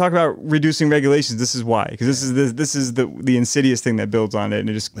 And when we talk about reducing regulations, this is why, because this is the insidious thing that builds on it, and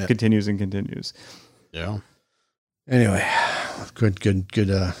it just continues and continues. Yeah. Anyway, good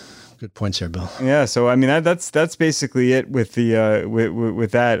points here, Bill. Yeah, so I mean that's basically it with the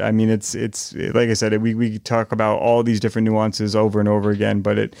with that. I mean it's like I said, we talk about all these different nuances over and over again,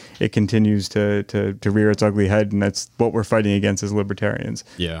 but it continues to rear its ugly head, and that's what we're fighting against as libertarians.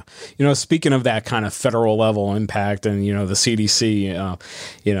 Yeah. Speaking of that kind of federal level impact and, the CDC,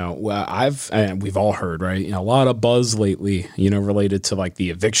 we've all heard, right? A lot of buzz lately, related to like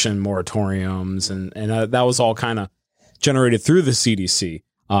the eviction moratoriums and that was all kind of generated through the CDC.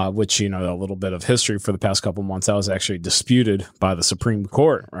 Which, a little bit of history for the past couple months, that was actually disputed by the Supreme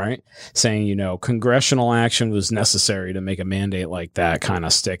Court, right? Saying, congressional action was necessary to make a mandate like that kind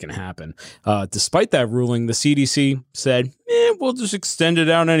of stick and happen. Despite that ruling, the CDC said, we'll just extend it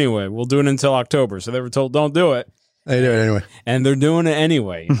out anyway. We'll do it until October. So they were told, don't do it. They do it anyway. And they're doing it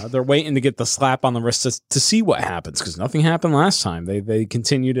anyway. They're waiting to get the slap on the wrist to see what happens because nothing happened last time. They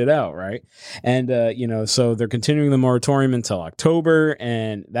continued it out, right? And, so they're continuing the moratorium until October,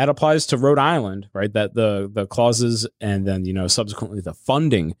 and that applies to Rhode Island, right? That the clauses and then, subsequently the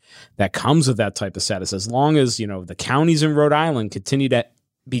funding that comes with that type of status, as long as, the counties in Rhode Island continue to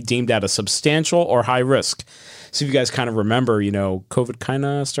be deemed at a substantial or high risk. So if you guys kind of remember, COVID kind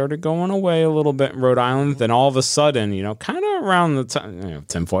of started going away a little bit in Rhode Island. Then all of a sudden, kind of around the time,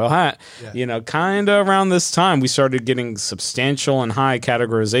 tinfoil hat, kind of around this time, we started getting substantial and high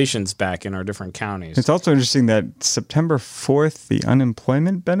categorizations back in our different counties. It's also interesting that September 4th, the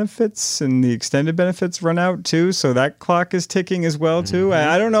unemployment benefits and the extended benefits run out too. So that clock is ticking as well too. Mm-hmm.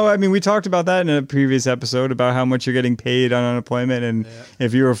 I don't know. I mean, we talked about that in a previous episode about how much you're getting paid on unemployment. And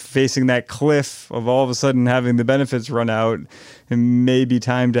if you were facing that cliff of all of a sudden having the benefits run out, it may be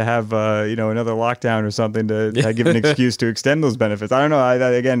time to have another lockdown or something to give an excuse to extend those benefits. I don't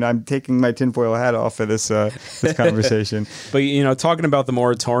know. Again, I'm taking my tinfoil hat off for this conversation. But talking about the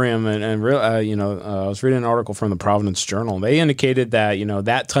moratorium and I was reading an article from the Providence Journal. They indicated that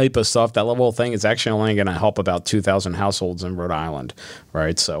that type of stuff, that level of thing, is actually only going to help about 2,000 households in Rhode Island,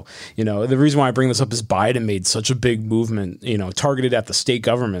 right? So the reason why I bring this up is Biden made such a big movement, targeted at the state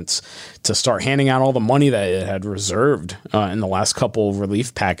governments to start handing out all the money that it had reserved in the last couple of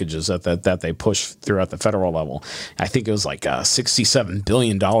relief packages that they pushed throughout the federal level. I think it was like $67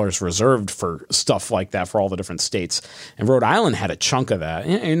 billion reserved for stuff like that for all the different states. And Rhode Island had a chunk of that,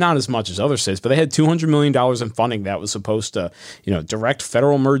 and not as much as other states, but they had $200 million in funding that was supposed to, direct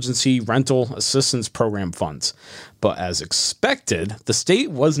federal emergency rental assistance program funds. But as expected, the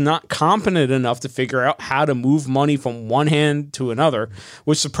state was not competent enough to figure out how to move money from one hand to another,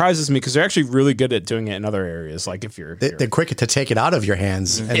 which surprises me because they're actually really good at doing it in other areas. Like if they're quick to take it out of your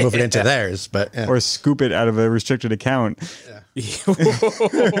hands and move it into theirs, but or scoop it out of a restricted account. Oh,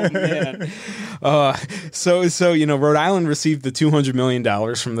 man. So Rhode Island received the $200 million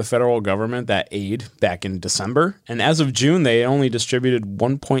from the federal government, that aid, back in December. And as of June, they only distributed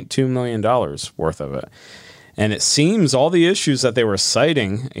 $1.2 million worth of it. And it seems all the issues that they were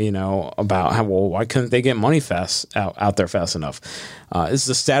citing, about how, why couldn't they get money out there fast enough, is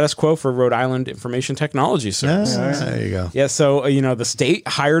the status quo for Rhode Island Information Technology Service. There you go. Yeah, so, the state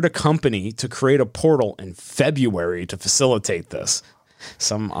hired a company to create a portal in February to facilitate this.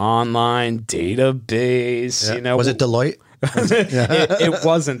 Some online database, Was it Deloitte? It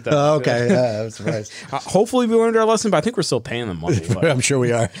wasn't though. Oh, okay. I was surprised. Hopefully we learned our lesson, but I think we're still paying them money. I'm sure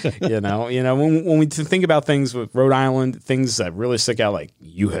we are. When we think about things with Rhode Island, things that really stick out, like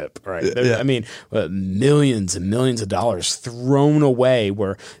UHIP, right? I mean, millions and millions of dollars thrown away,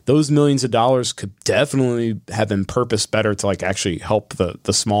 where those millions of dollars could definitely have been purposed better to actually help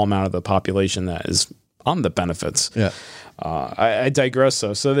the small amount of the population that is on the benefits. Yeah. I digress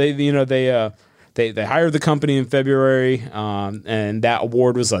though. So they they hired the company in February, and that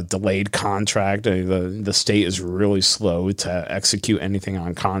award was a delayed contract. The state is really slow to execute anything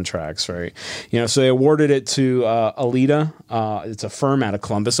on contracts, right? So they awarded it to Alida. It's a firm out of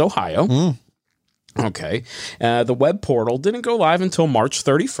Columbus, Ohio. Okay. The web portal didn't go live until March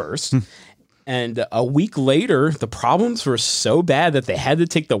 31st. And a week later, the problems were so bad that they had to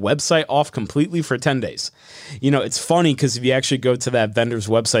take the website off completely for 10 days. It's funny because if you actually go to that vendor's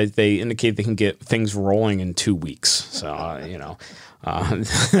website, they indicate they can get things rolling in 2 weeks. So, I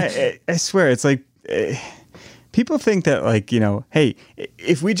swear, it's like people think that, like, hey,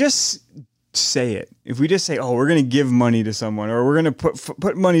 if we just say it, if we just say, oh, we're going to give money to someone, or we're going to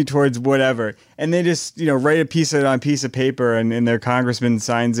put money towards whatever, and they just, write a piece of it on a piece of paper, and their congressman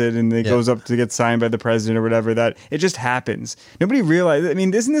signs it, and it goes up to get signed by the president or whatever, that it just happens. Nobody realizes. I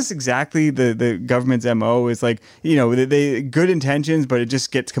mean, isn't this exactly the government's MO? Is like, they good intentions, but it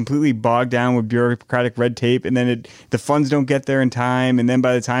just gets completely bogged down with bureaucratic red tape, and then the funds don't get there in time, and then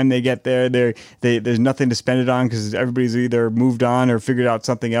by the time they get there, there's nothing to spend it on because everybody's either moved on or figured out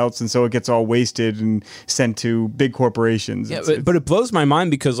something else, and so it gets all wasted and sent to big corporations. Yeah, but it blows my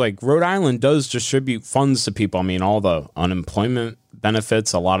mind because, like, Rhode Island does distribute funds to people. I mean, all the unemployment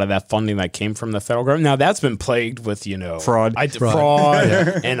benefits, a lot of that funding that came from the federal government. Now that's been plagued with, fraud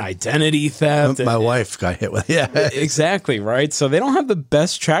and identity theft. My wife got hit with Exactly, right? So they don't have the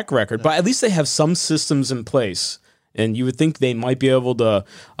best track record, but at least they have some systems in place. And you would think they might be able to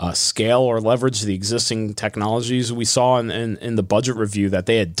scale or leverage the existing technologies. We saw in the budget review that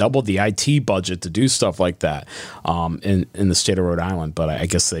they had doubled the IT budget to do stuff like that in the state of Rhode Island. But I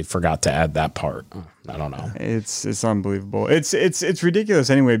guess they forgot to add that part. I don't know. It's unbelievable. It's ridiculous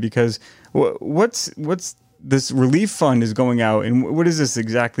anyway, because what's this relief fund is going out, and what is this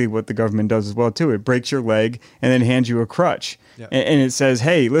exactly what the government does as well too? It breaks your leg and then hands you a crutch. Yeah. And it says,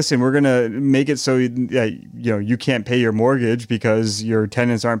 hey, listen, we're going to make it so you can't pay your mortgage because your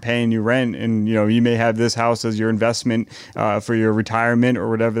tenants aren't paying you rent, and you may have this house as your investment for your retirement or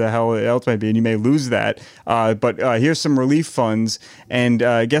whatever the hell else might be, and you may lose that. But here's some relief funds, and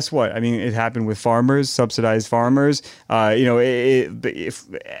guess what? I mean, it happened with farmers, subsidized farmers. If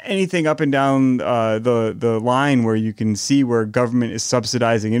anything up and down the line where you can see where government is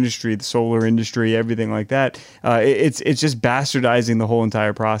subsidizing industry, the solar industry, everything like that, it's just bastardizing the whole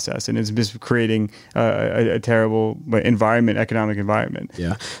entire process, and it's just creating a terrible economic environment.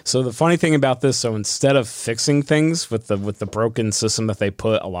 Yeah. So the funny thing about this, so instead of fixing things with the broken system that they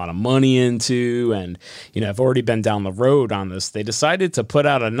put a lot of money into, and have already been down the road on this, they decided to put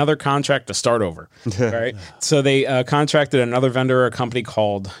out another contract to start over. Right. So they contracted another vendor, a company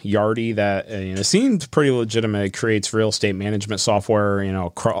called Yardi, that seemed pretty legitimate. It creates real estate management software,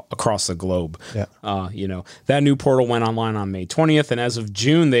 across the globe. Yeah. That new portal went online on May 20th, and as of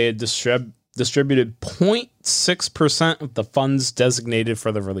June, they had distributed 0.6% of the funds designated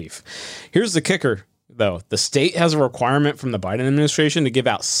for the relief. Here's the kicker, though. The state has a requirement from the Biden administration to give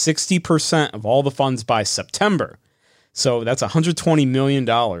out 60% of all the funds by September. So that's $120 million.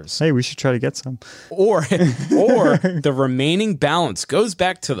 Hey, we should try to get some. Or the remaining balance goes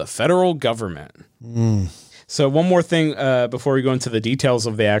back to the federal government. So one more thing before we go into the details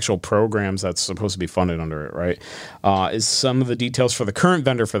of the actual programs that's supposed to be funded under it, right, is some of the details for the current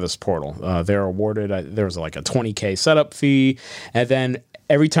vendor for this portal. They're awarded, there's like a $20,000 setup fee, and then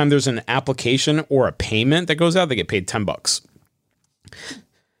every time there's an application or a payment that goes out, they get paid $10.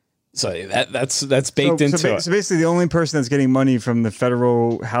 So that's baked into it. So basically, the only person that's getting money from the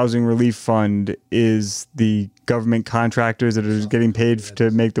Federal Housing Relief Fund is the government contractors that are getting paid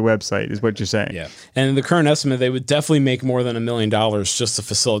to make the website, is what you're saying. Yeah. And the current estimate, they would definitely make more than $1 million just to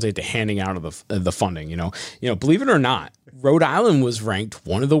facilitate the handing out of the funding. Believe it or not, Rhode Island was ranked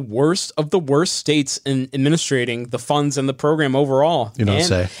one of the worst states in administrating the funds and the program overall. You don't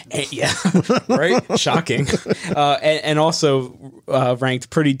say. Yeah, right? Shocking. And also ranked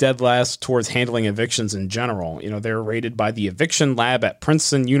pretty dead last towards handling evictions in general. They were rated by the Eviction Lab at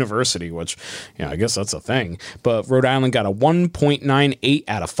Princeton University, which, I guess that's a thing. But Rhode Island got a 1.98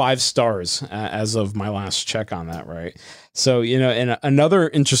 out of 5 stars as of my last check on that, right? So, and another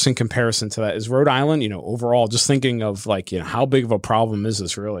interesting comparison to that is Rhode Island, overall, just thinking of how big of a problem is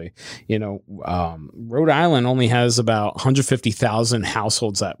this really? Rhode Island only has about 150,000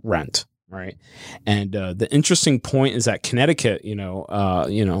 households that rent. Right. And the interesting point is that Connecticut,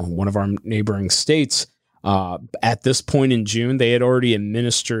 one of our neighboring states, At this point in June, they had already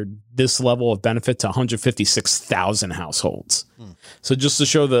administered this level of benefit to 156,000 households. So just to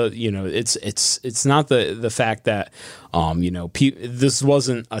show it's not the fact that, this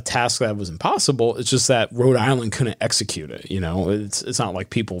wasn't a task that was impossible. It's just that Rhode Island couldn't execute it. It's not like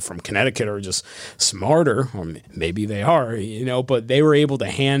people from Connecticut are just smarter, or maybe they are, but they were able to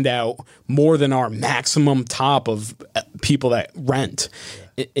hand out more than our maximum top of people that rent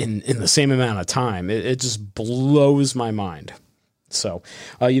in the same amount of time. It just blows my mind. So,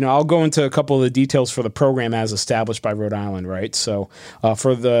 I'll go into a couple of the details for the program as established by Rhode Island, right? So,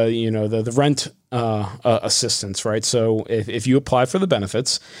 for the rent assistance, right? So, if you apply for the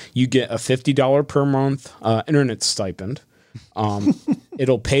benefits, you get a $50 per month internet stipend.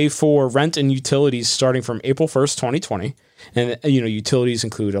 It'll pay for rent and utilities starting from April 1st, 2020. And, utilities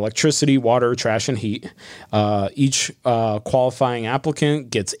include electricity, water, trash, and heat. Each qualifying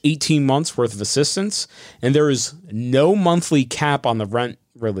applicant gets 18 months worth of assistance, and there is no monthly cap on the rent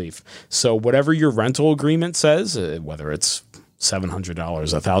relief. So whatever your rental agreement says, whether it's $700, $1,000,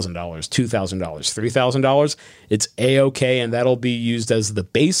 $2,000, $3,000, it's A-OK, and that'll be used as the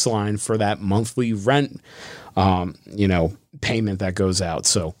baseline for that monthly rent, payment that goes out.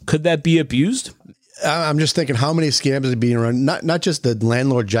 So could that be abused? I'm just thinking how many scams are being run, not just the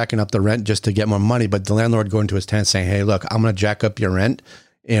landlord jacking up the rent just to get more money, but the landlord going to his tenant saying, hey, look, I'm going to jack up your rent.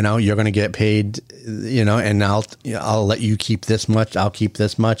 You're going to get paid, and I'll let you keep this much. I'll keep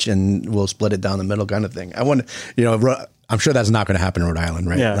this much, and we'll split it down the middle kind of thing. I wonder, I'm sure that's not going to happen in Rhode Island,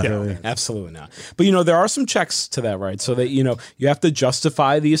 right? Yeah, absolutely not. But, there are some checks to that, right? So that, you have to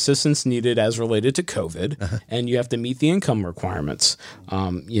justify the assistance needed as related to COVID, and you have to meet the income requirements,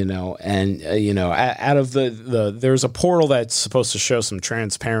 out of there's a portal that's supposed to show some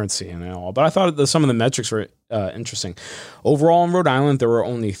transparency and all, but I thought some of the metrics were interesting. Overall in Rhode Island, there were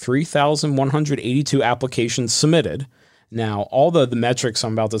only 3,182 applications submitted. Now, all the metrics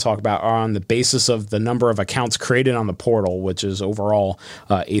I'm about to talk about are on the basis of the number of accounts created on the portal, which is overall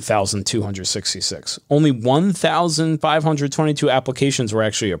 8,266. Only 1,522 applications were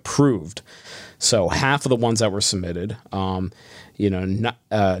actually approved. So half of the ones that were submitted,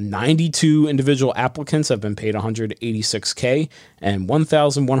 92 individual applicants have been paid $186K, and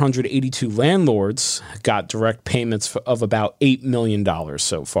 1,182 landlords got direct payments of about $8 million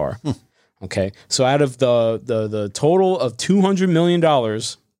so far. Okay, so out of the total of $200 million,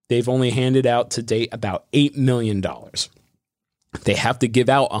 they've only handed out to date about $8 million. They have to give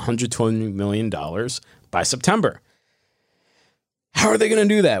out $120 million by September. How are they going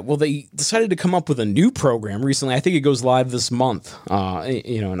to do that? Well, they decided to come up with a new program recently. I think it goes live this month,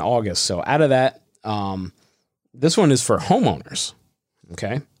 in August. So out of that, this one is for homeowners,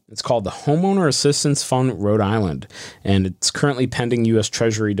 okay? It's called the Homeowner Assistance Fund Rhode Island, and it's currently pending U.S.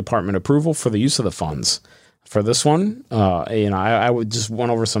 Treasury Department approval for the use of the funds. For this one, I would just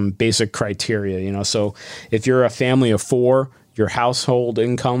went over some basic criteria. So if you're a family of four, your household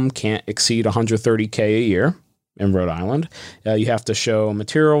income can't exceed $130K a year in Rhode Island. You have to show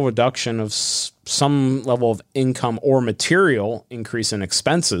material reduction of some level of income or material increase in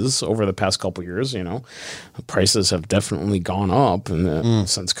expenses over the past couple of years. Prices have definitely gone up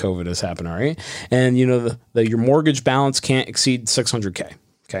since COVID has happened. All right. And, your mortgage balance can't exceed $600K.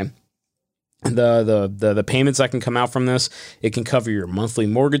 Okay. The payments that can come out from this, it can cover your monthly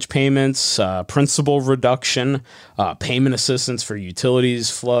mortgage payments, principal reduction, payment assistance for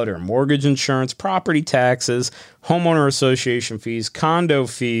utilities, flood or mortgage insurance, property taxes, homeowner association fees, condo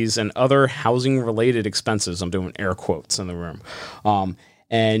fees, and other housing-related expenses. I'm doing air quotes in the room.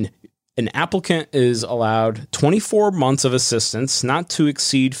 And an applicant is allowed 24 months of assistance, not to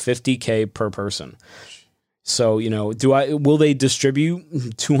exceed $50K per person. So, will they distribute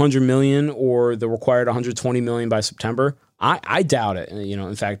 $200 million or the required $120 million by September? I doubt it.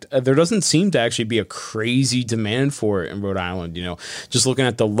 In fact, there doesn't seem to actually be a crazy demand for it in Rhode Island. Just looking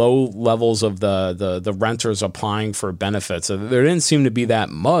at the low levels of the renters applying for benefits, there didn't seem to be that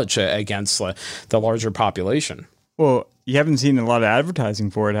much against the larger population. Well, you haven't seen a lot of advertising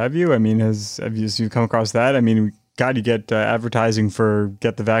for it, have you? I mean, have you come across that? I mean, God, you get advertising for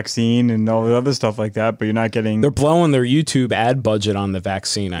get the vaccine and all the other stuff like that, but you're not getting... They're blowing their YouTube ad budget on the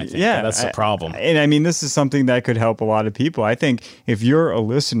vaccine, I think. Yeah, that's the problem. And I mean, this is something that could help a lot of people. I think if you're a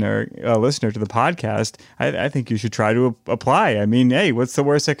listener to the podcast, I think you should try to apply. I mean, hey, what's the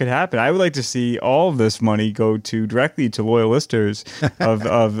worst that could happen? I would like to see all of this money go directly to loyal listeners of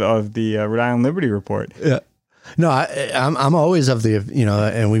the Rhode Island Liberty Report. Yeah. No, I'm always of the,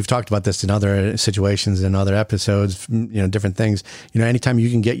 and we've talked about this in other situations and other episodes, different things. Anytime you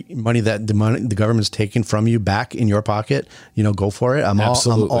can get money that the government's taking from you back in your pocket, go for it. I'm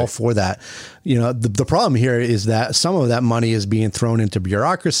all for that. The problem here is that some of that money is being thrown into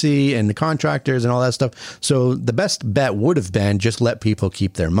bureaucracy and the contractors and all that stuff. So the best bet would have been just let people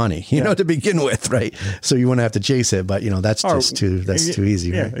keep their money, to begin with, right? So you wouldn't have to chase it, but that's just too easy.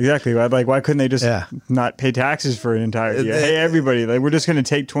 Yeah, right? Exactly. Like, why couldn't they just not pay taxes for an entire year? Hey, everybody, we're just going to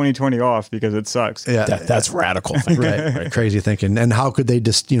take 2020 off because it sucks. Yeah, that's radical thinking. Right. Crazy thinking. And how could they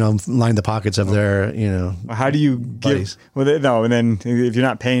just, line the pockets of their, how do you buddies? and then if you're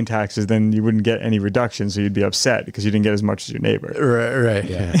not paying taxes, then you wouldn't get any reduction, so you'd be upset because you didn't get as much as your neighbor. Right.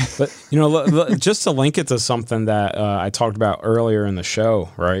 Yeah. But just to link it to something that I talked about earlier in the show,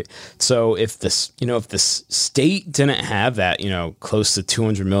 right? So if the state didn't have that, close to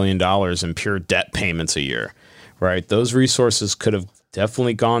 $200 million in pure debt payments a year, right? Those resources could have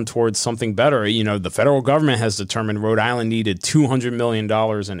definitely gone towards something better. The federal government has determined Rhode Island needed $200 million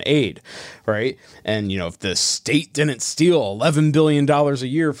in aid, right? And, if the state didn't steal $11 billion a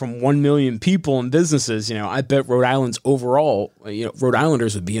year from 1 million people and businesses, I bet Rhode Island's overall, Rhode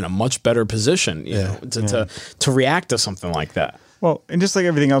Islanders would be in a much better position, to react to something like that. Well, and just like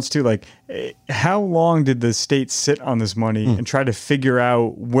everything else too, like how long did the state sit on this money and try to figure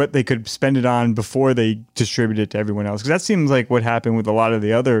out what they could spend it on before they distributed it to everyone else? Because that seems like what happened with a lot of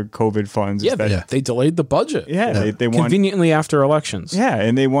the other COVID funds. Yeah, they delayed the budget. Yeah, they conveniently after elections. Yeah,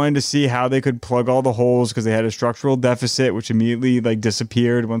 and they wanted to see how they could plug all the holes because they had a structural deficit, which immediately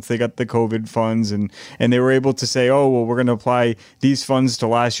disappeared once they got the COVID funds, and they were able to say, oh well, we're going to apply these funds to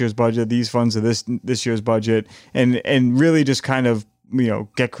last year's budget, these funds to this year's budget, and really just kind of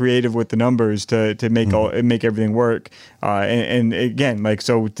get creative with the numbers to make everything work. And again,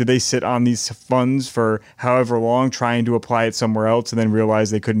 so did they sit on these funds for however long trying to apply it somewhere else and then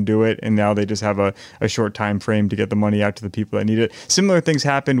realize they couldn't do it? And now they just have a short time frame to get the money out to the people that need it. Similar things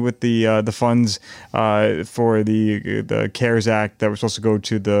happened with the funds for the CARES Act that were supposed to go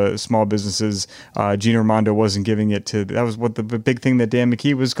to the small businesses. Gina Raimondo wasn't giving it to, that was what the big thing that Dan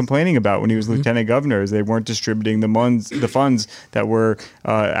McKee was complaining about when he was lieutenant governor, is they weren't distributing the funds that were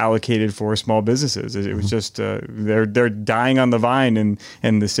allocated for small businesses. It was just they're dying on the vine,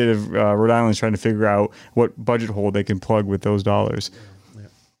 and the state of Rhode Island is trying to figure out what budget hole they can plug with those dollars.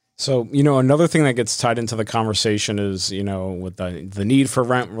 So, another thing that gets tied into the conversation is, with the need for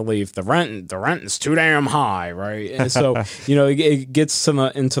rent relief, the rent is too damn high, right? And so, it gets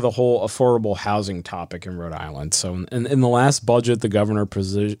into the whole affordable housing topic in Rhode Island. So in the last budget, the governor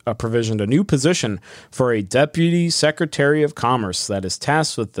provisioned a new position for a deputy secretary of commerce that is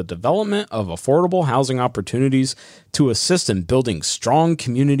tasked with the development of affordable housing opportunities to assist in building strong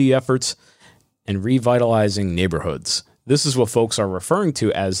community efforts and revitalizing neighborhoods. This is what folks are referring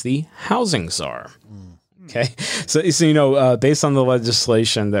to as the housing czar. Okay, so based on the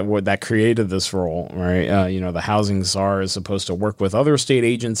legislation that created this role, right? The housing czar is supposed to work with other state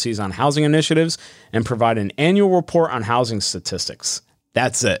agencies on housing initiatives and provide an annual report on housing statistics.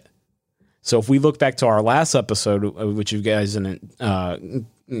 That's it. So if we look back to our last episode, which you guys didn't,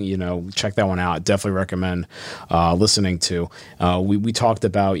 check that one out. I definitely recommend listening to. We talked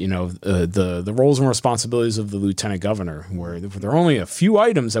about, the roles and responsibilities of the lieutenant governor, where there are only a few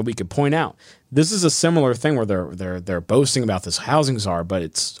items that we could point out. This is a similar thing where they're boasting about this housing czar, but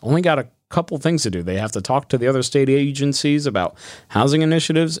it's only got a couple things to do. They have to talk to the other state agencies about housing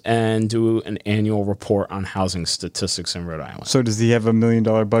initiatives and do an annual report on housing statistics in Rhode Island. So does he have $1 million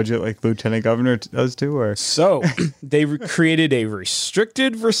budget like Lieutenant Governor does too? Or so they created a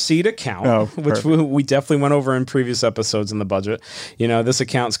restricted receipt account, which we definitely went over in previous episodes in the budget. This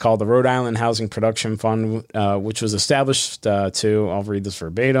account's called the Rhode Island Housing Production Fund, which was established I'll read this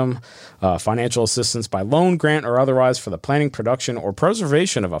verbatim, financial assistance by loan, grant, or otherwise for the planning, production, or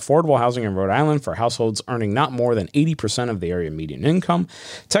preservation of affordable housing in Rhode Island for households earning not more than 80% of the area median income,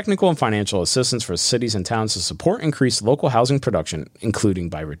 technical and financial assistance for cities and towns to support increased local housing production, including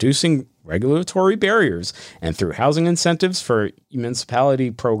by reducing regulatory barriers and through housing incentives for municipality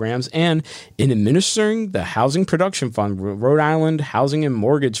programs, and in administering the Housing Production Fund, Rhode Island Housing and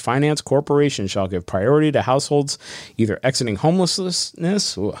Mortgage Finance Corporation shall give priority to households either exiting homelessness,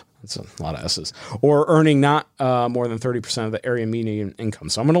 that's a lot of S's, or earning not more than 30% of the area median income.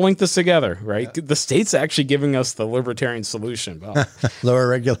 So I'm going to link this together, right? Yeah. The state's actually giving us the libertarian solution. Well, lower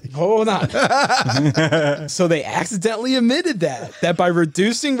regulation. Hold on. So they accidentally admitted that by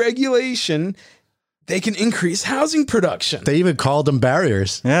reducing regulation, they can increase housing production. They even called them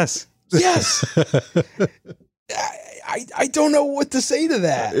barriers. Yes. Yes. I don't know what to say to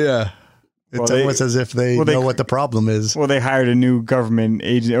that. Yeah. It's almost as if they know what the problem is. Well, they hired a new government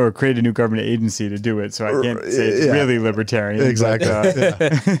agent or created a new government agency to do it. So I can't say it's really libertarian. Exactly.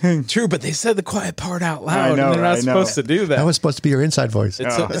 But, True, but they said the quiet part out loud. know, and they're not supposed to do that. That was supposed to be your inside voice.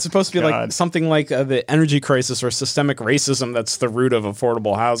 It's supposed to be like something like the energy crisis or systemic racism that's the root of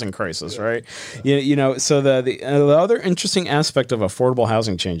affordable housing crisis, right? You know, so the other interesting aspect of affordable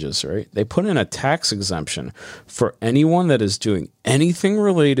housing changes, right? They put in a tax exemption for anyone that is doing anything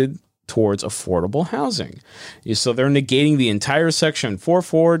related towards affordable housing. So they're negating the entire section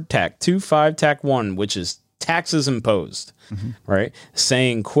 4.4 TAC 2.5 TAC 1, which is taxes imposed, right?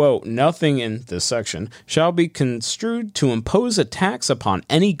 Saying, quote, nothing in this section shall be construed to impose a tax upon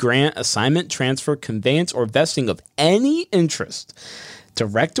any grant, assignment, transfer, conveyance, or vesting of any interest,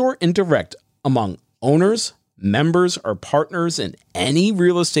 direct or indirect, among owners, members, or partners in any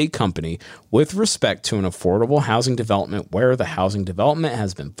real estate company with respect to an affordable housing development where the housing development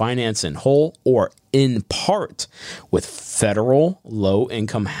has been financed in whole or in part with federal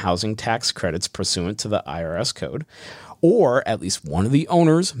low-income housing tax credits pursuant to the IRS code, or at least one of the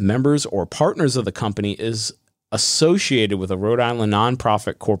owners, members, or partners of the company is associated with a Rhode Island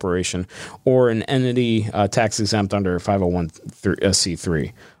nonprofit corporation or an entity tax exempt under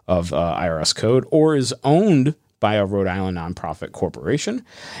 501c3 of IRS code, or is owned by a Rhode Island nonprofit corporation,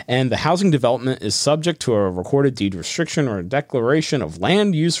 and the housing development is subject to a recorded deed restriction or a declaration of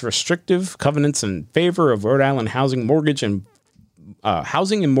land use restrictive covenants in favor of Rhode Island Housing Mortgage and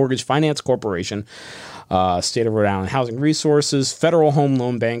Housing and Mortgage Finance Corporation, State of Rhode Island Housing Resources, Federal Home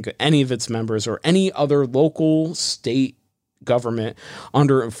Loan Bank, any of its members, or any other local, state government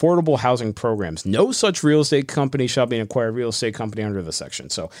under affordable housing programs. No such real estate company shall be an acquired real estate company under the section.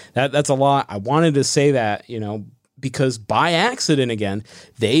 So that's a lot. I wanted to say that, you know, because by accident, again,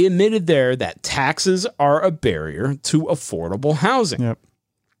 they admitted there that taxes are a barrier to affordable housing. Yep.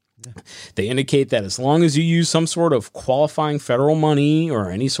 They indicate that as long as you use some sort of qualifying federal money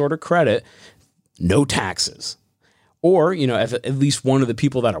or any sort of credit, no taxes. Or, you know, if at least one of the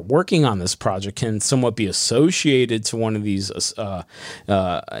people that are working on this project can somewhat be associated to one of these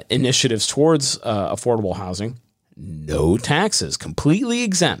initiatives towards affordable housing, no taxes, completely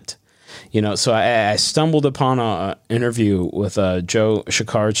exempt. You know, so I stumbled upon an interview with Joe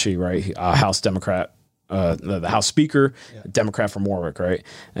Shekarchi, right, House Democrat, the House Speaker, Democrat from Warwick, right?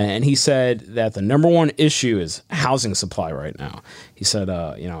 And he said that the number one issue is housing supply right now. He said,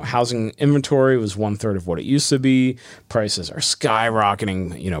 you know, housing inventory was 1/3 of what it used to be. Prices are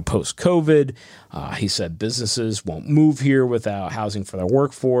skyrocketing, you know, post-COVID. He said businesses won't move here without housing for their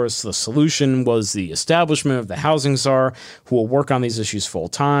workforce. The solution was the establishment of the housing czar who will work on these issues full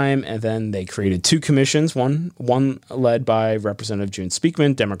time. And then they created two commissions, one led by Representative June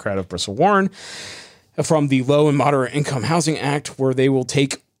Speakman, Democrat of Bristol Warren, from the Low and Moderate Income Housing Act, where they will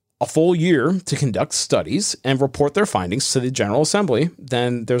take a full year to conduct studies and report their findings to the General Assembly.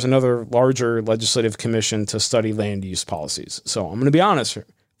 Then there's another larger legislative commission to study land use policies. So I'm going to be honest here.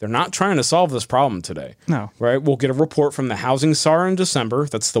 They're not trying to solve this problem today. No. Right? We'll get a report from the Housing SAR in December.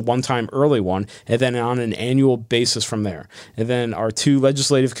 That's the one-time early one. And then on an annual basis from there. And then our two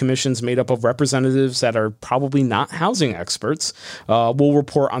legislative commissions made up of representatives that are probably not housing experts will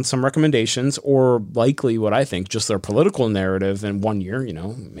report on some recommendations or likely what I think just their political narrative in 1 year, you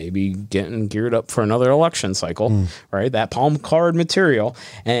know, maybe getting geared up for another election cycle, right? That palm card material.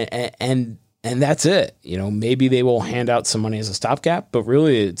 And that's it. You know, maybe they will hand out some money as a stopgap, but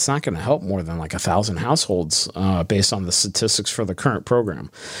really it's not going to help more than like 1,000 households based on the statistics for the current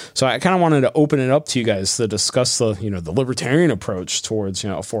program. So I kind of wanted to open it up to you guys to discuss the, you know, the libertarian approach towards, you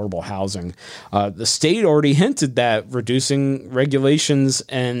know, affordable housing. The state already hinted that reducing regulations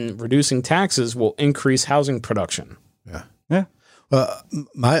and reducing taxes will increase housing production. Yeah. Yeah. Well,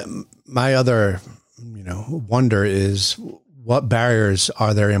 my other, you know, wonder is, what barriers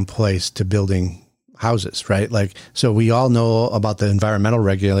are there in place to building houses, right? Like, so we all know about the environmental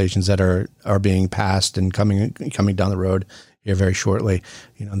regulations that are being passed and coming down the road here very shortly.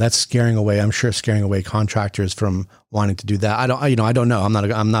 You know, that's scaring away contractors from wanting to do that. I don't know.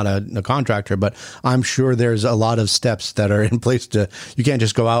 I'm not a contractor, but I'm sure there's a lot of steps that are in place you can't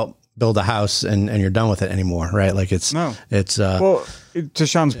just go out, build a house and you're done with it anymore, right? Like well, to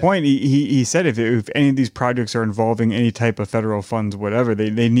Sean's point, he said if any of these projects are involving any type of federal funds, whatever,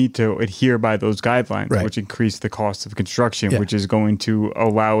 they need to adhere by those guidelines, right, which increase the cost of construction, which is going to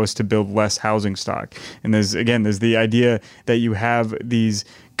allow us to build less housing stock. And there's the idea that you have these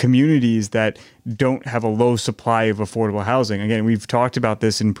communities that don't have a low supply of affordable housing. Again, we've talked about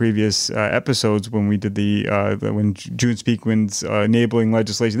this in previous episodes when we did when June Speakman's enabling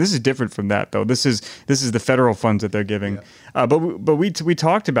legislation. This is different from that, though. This is the federal funds that they're giving. But we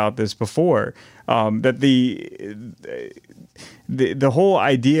talked about this before, that the whole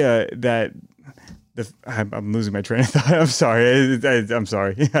idea that I'm losing my train of thought. I'm sorry. I'm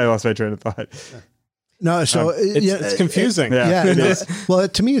sorry. I lost my train of thought. No, so it's confusing. It is. Well,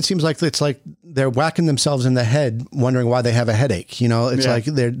 to me, it seems like it's like they're whacking themselves in the head, wondering why they have a headache. It's like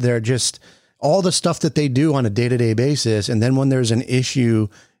they're just all the stuff that they do on a day-to-day basis, and then when there's an issue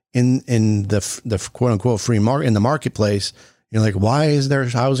in the quote unquote free market in the marketplace, you're like, why is there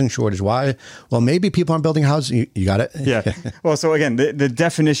housing shortage? Why? Well, maybe people aren't building houses. You got it? Yeah. Well, so again, the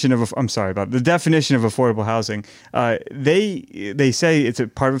definition of the definition of affordable housing. They say it's a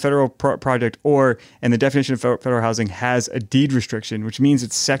part of a federal project, and the definition of federal housing has a deed restriction, which means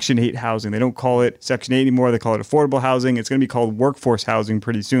it's Section 8 housing. They don't call it Section 8 anymore. They call it affordable housing. It's going to be called workforce housing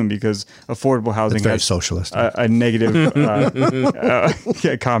pretty soon because affordable housing It's very has socialist. a negative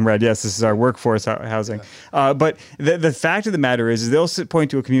comrade. Yes, this is our workforce housing. But the fact of the matter is they'll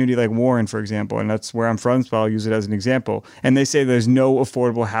point to a community like Warren, for example, and that's where I'm from, so I'll use it as an example. And they say there's no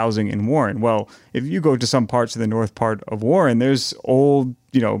affordable housing in Warren. Well, if you go to some parts of the north part of Warren, there's old,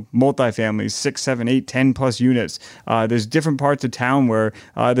 multifamilies, 6, 7, 8, 10 plus units. There's different parts of town where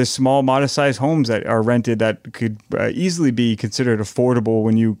there's small, modest-sized homes that are rented that could easily be considered affordable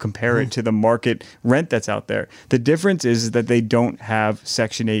when you compare it to the market rent that's out there. The difference is that they don't have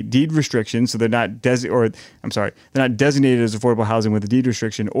Section 8 deed restrictions, so they're not designated as affordable housing with a deed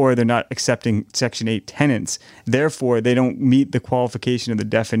restriction, or they're not accepting Section 8 tenants. Therefore, they don't meet the qualification of the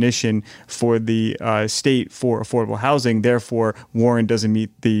definition for the state for affordable housing. Therefore, Warren doesn't meet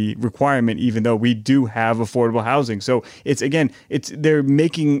the requirement, even though we do have affordable housing. So they're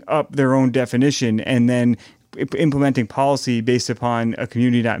making up their own definition and then implementing policy based upon a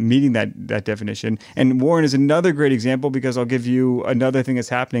community not meeting that definition. And Warren is another great example because I'll give you another thing that's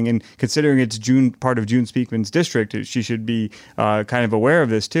happening. And considering it's part of June Speakman's district, she should be kind of aware of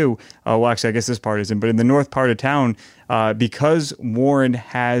this too. Well, actually, I guess this part isn't. But in the north part of town, because Warren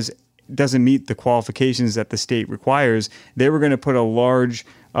doesn't meet the qualifications that the state requires, they were going to put a large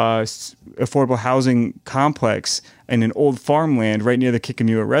affordable housing complex in an old farmland right near the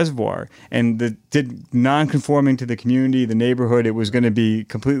Kickamuit Reservoir, and non-conforming to the community, the neighborhood. It was going to be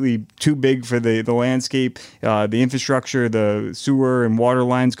completely too big for the landscape, the infrastructure, the sewer and water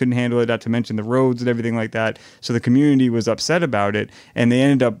lines couldn't handle it, not to mention the roads and everything like that. So the community was upset about it, and they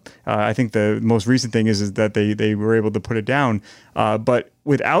ended up, I think the most recent thing is that they were able to put it down, but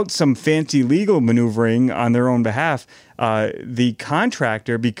without some fancy legal maneuvering on their own behalf, the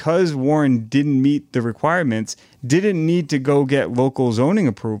contractor, because Warren didn't meet the requirements, didn't need to go get local zoning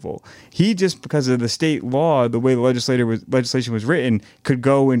approval. He just, because of the state law, the way the legislation was written, could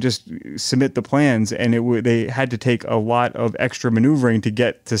go and just submit the plans, and they had to take a lot of extra maneuvering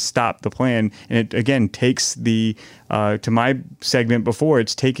to stop the plan. And it again takes to my segment before,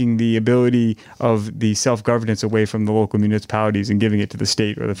 it's taking the ability of the self-governance away from the local municipalities and giving it to the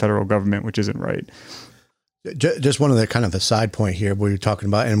state or the federal government, which isn't right. Just one of the kind of a side point here where you're talking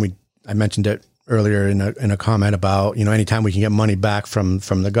about, and I mentioned it earlier in a comment about, anytime we can get money back from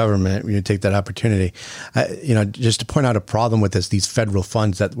the government, we take that opportunity. Just to point out a problem with these federal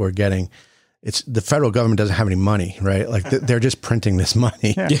funds that we're getting. It's the federal government doesn't have any money, right? Like they're just printing this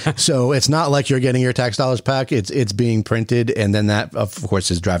money. Yeah. So it's not like you're getting your tax dollars back. It's being printed. And then that, of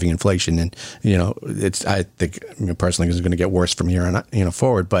course, is driving inflation. And, I think personally is going to get worse from here on,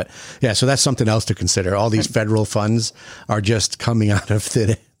 forward. But yeah, so that's something else to consider. All these federal funds are just coming out of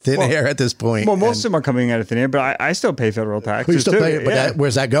thin air at this point. Well, most of them are coming out of thin air, but I still pay federal taxes. You still pay, but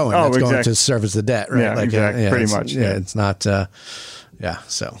where's that going? That's going to service the debt, right? Yeah, exactly. Pretty much. Yeah, it's not. So.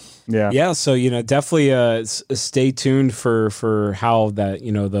 Yeah. So, definitely stay tuned for how that,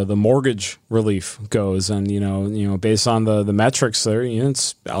 the mortgage relief goes. And, based on the metrics there,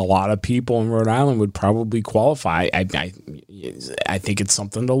 it's a lot of people in Rhode Island would probably qualify. I think it's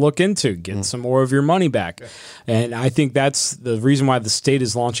something to look into, get some more of your money back. And I think that's the reason why the state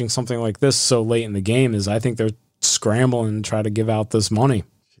is launching something like this so late in the game is I think they're scrambling to try to give out this money.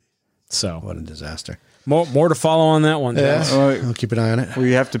 So what a disaster. More to follow on that one. Yeah, I'll keep an eye on it. Will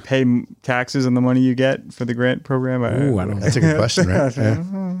you have to pay taxes on the money you get for the grant program? I don't know. That's a good question, right?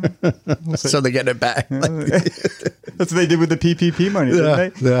 Yeah. So they're getting it back. That's what they did with the PPP money,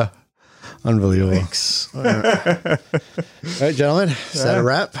 didn't they? Yeah. Unbelievable. Thanks. All right, gentlemen. Is that a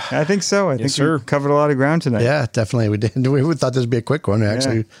wrap? I think so. I think we covered a lot of ground tonight. Yeah, definitely. We did. We thought this would be a quick one.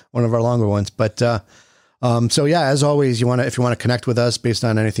 Actually, one of our longer ones. But so yeah, as always, if you want to connect with us based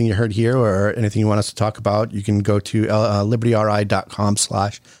on anything you heard here or anything you want us to talk about, you can go to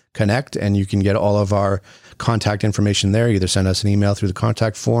libertyri.com/connect. connect, and you can get all of our contact information there. Either send us an email through the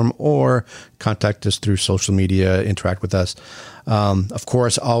contact form or contact us through social media, interact with us. Of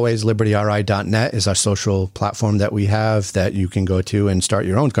course, always libertyri.net is our social platform that we have that you can go to and start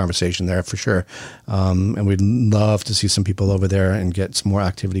your own conversation there for sure. And we'd love to see some people over there and get some more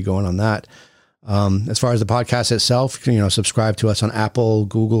activity going on that. As far as the podcast itself, subscribe to us on Apple,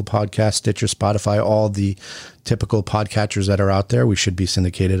 Google Podcasts, Stitcher, Spotify, all the typical podcatchers that are out there. We should be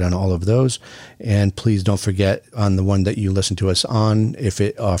syndicated on all of those. And please don't forget on the one that you listen to us on, if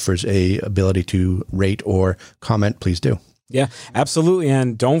it offers a ability to rate or comment, please do. Yeah, absolutely.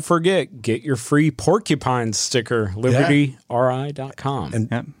 And don't forget, get your free porcupine sticker, libertyri.com.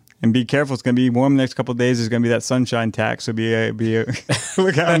 And be careful. It's going to be warm the next couple of days. There's going to be that sunshine tax. So be a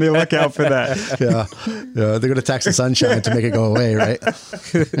look out for that. Yeah. They're going to tax the sunshine to make it go away, right? All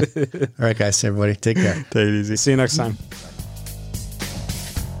right, guys. Everybody, take care. Take it easy. See you next time.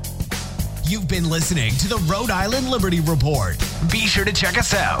 You've been listening to the Rhode Island Liberty Report. Be sure to check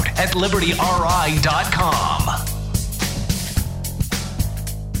us out at libertyri.com.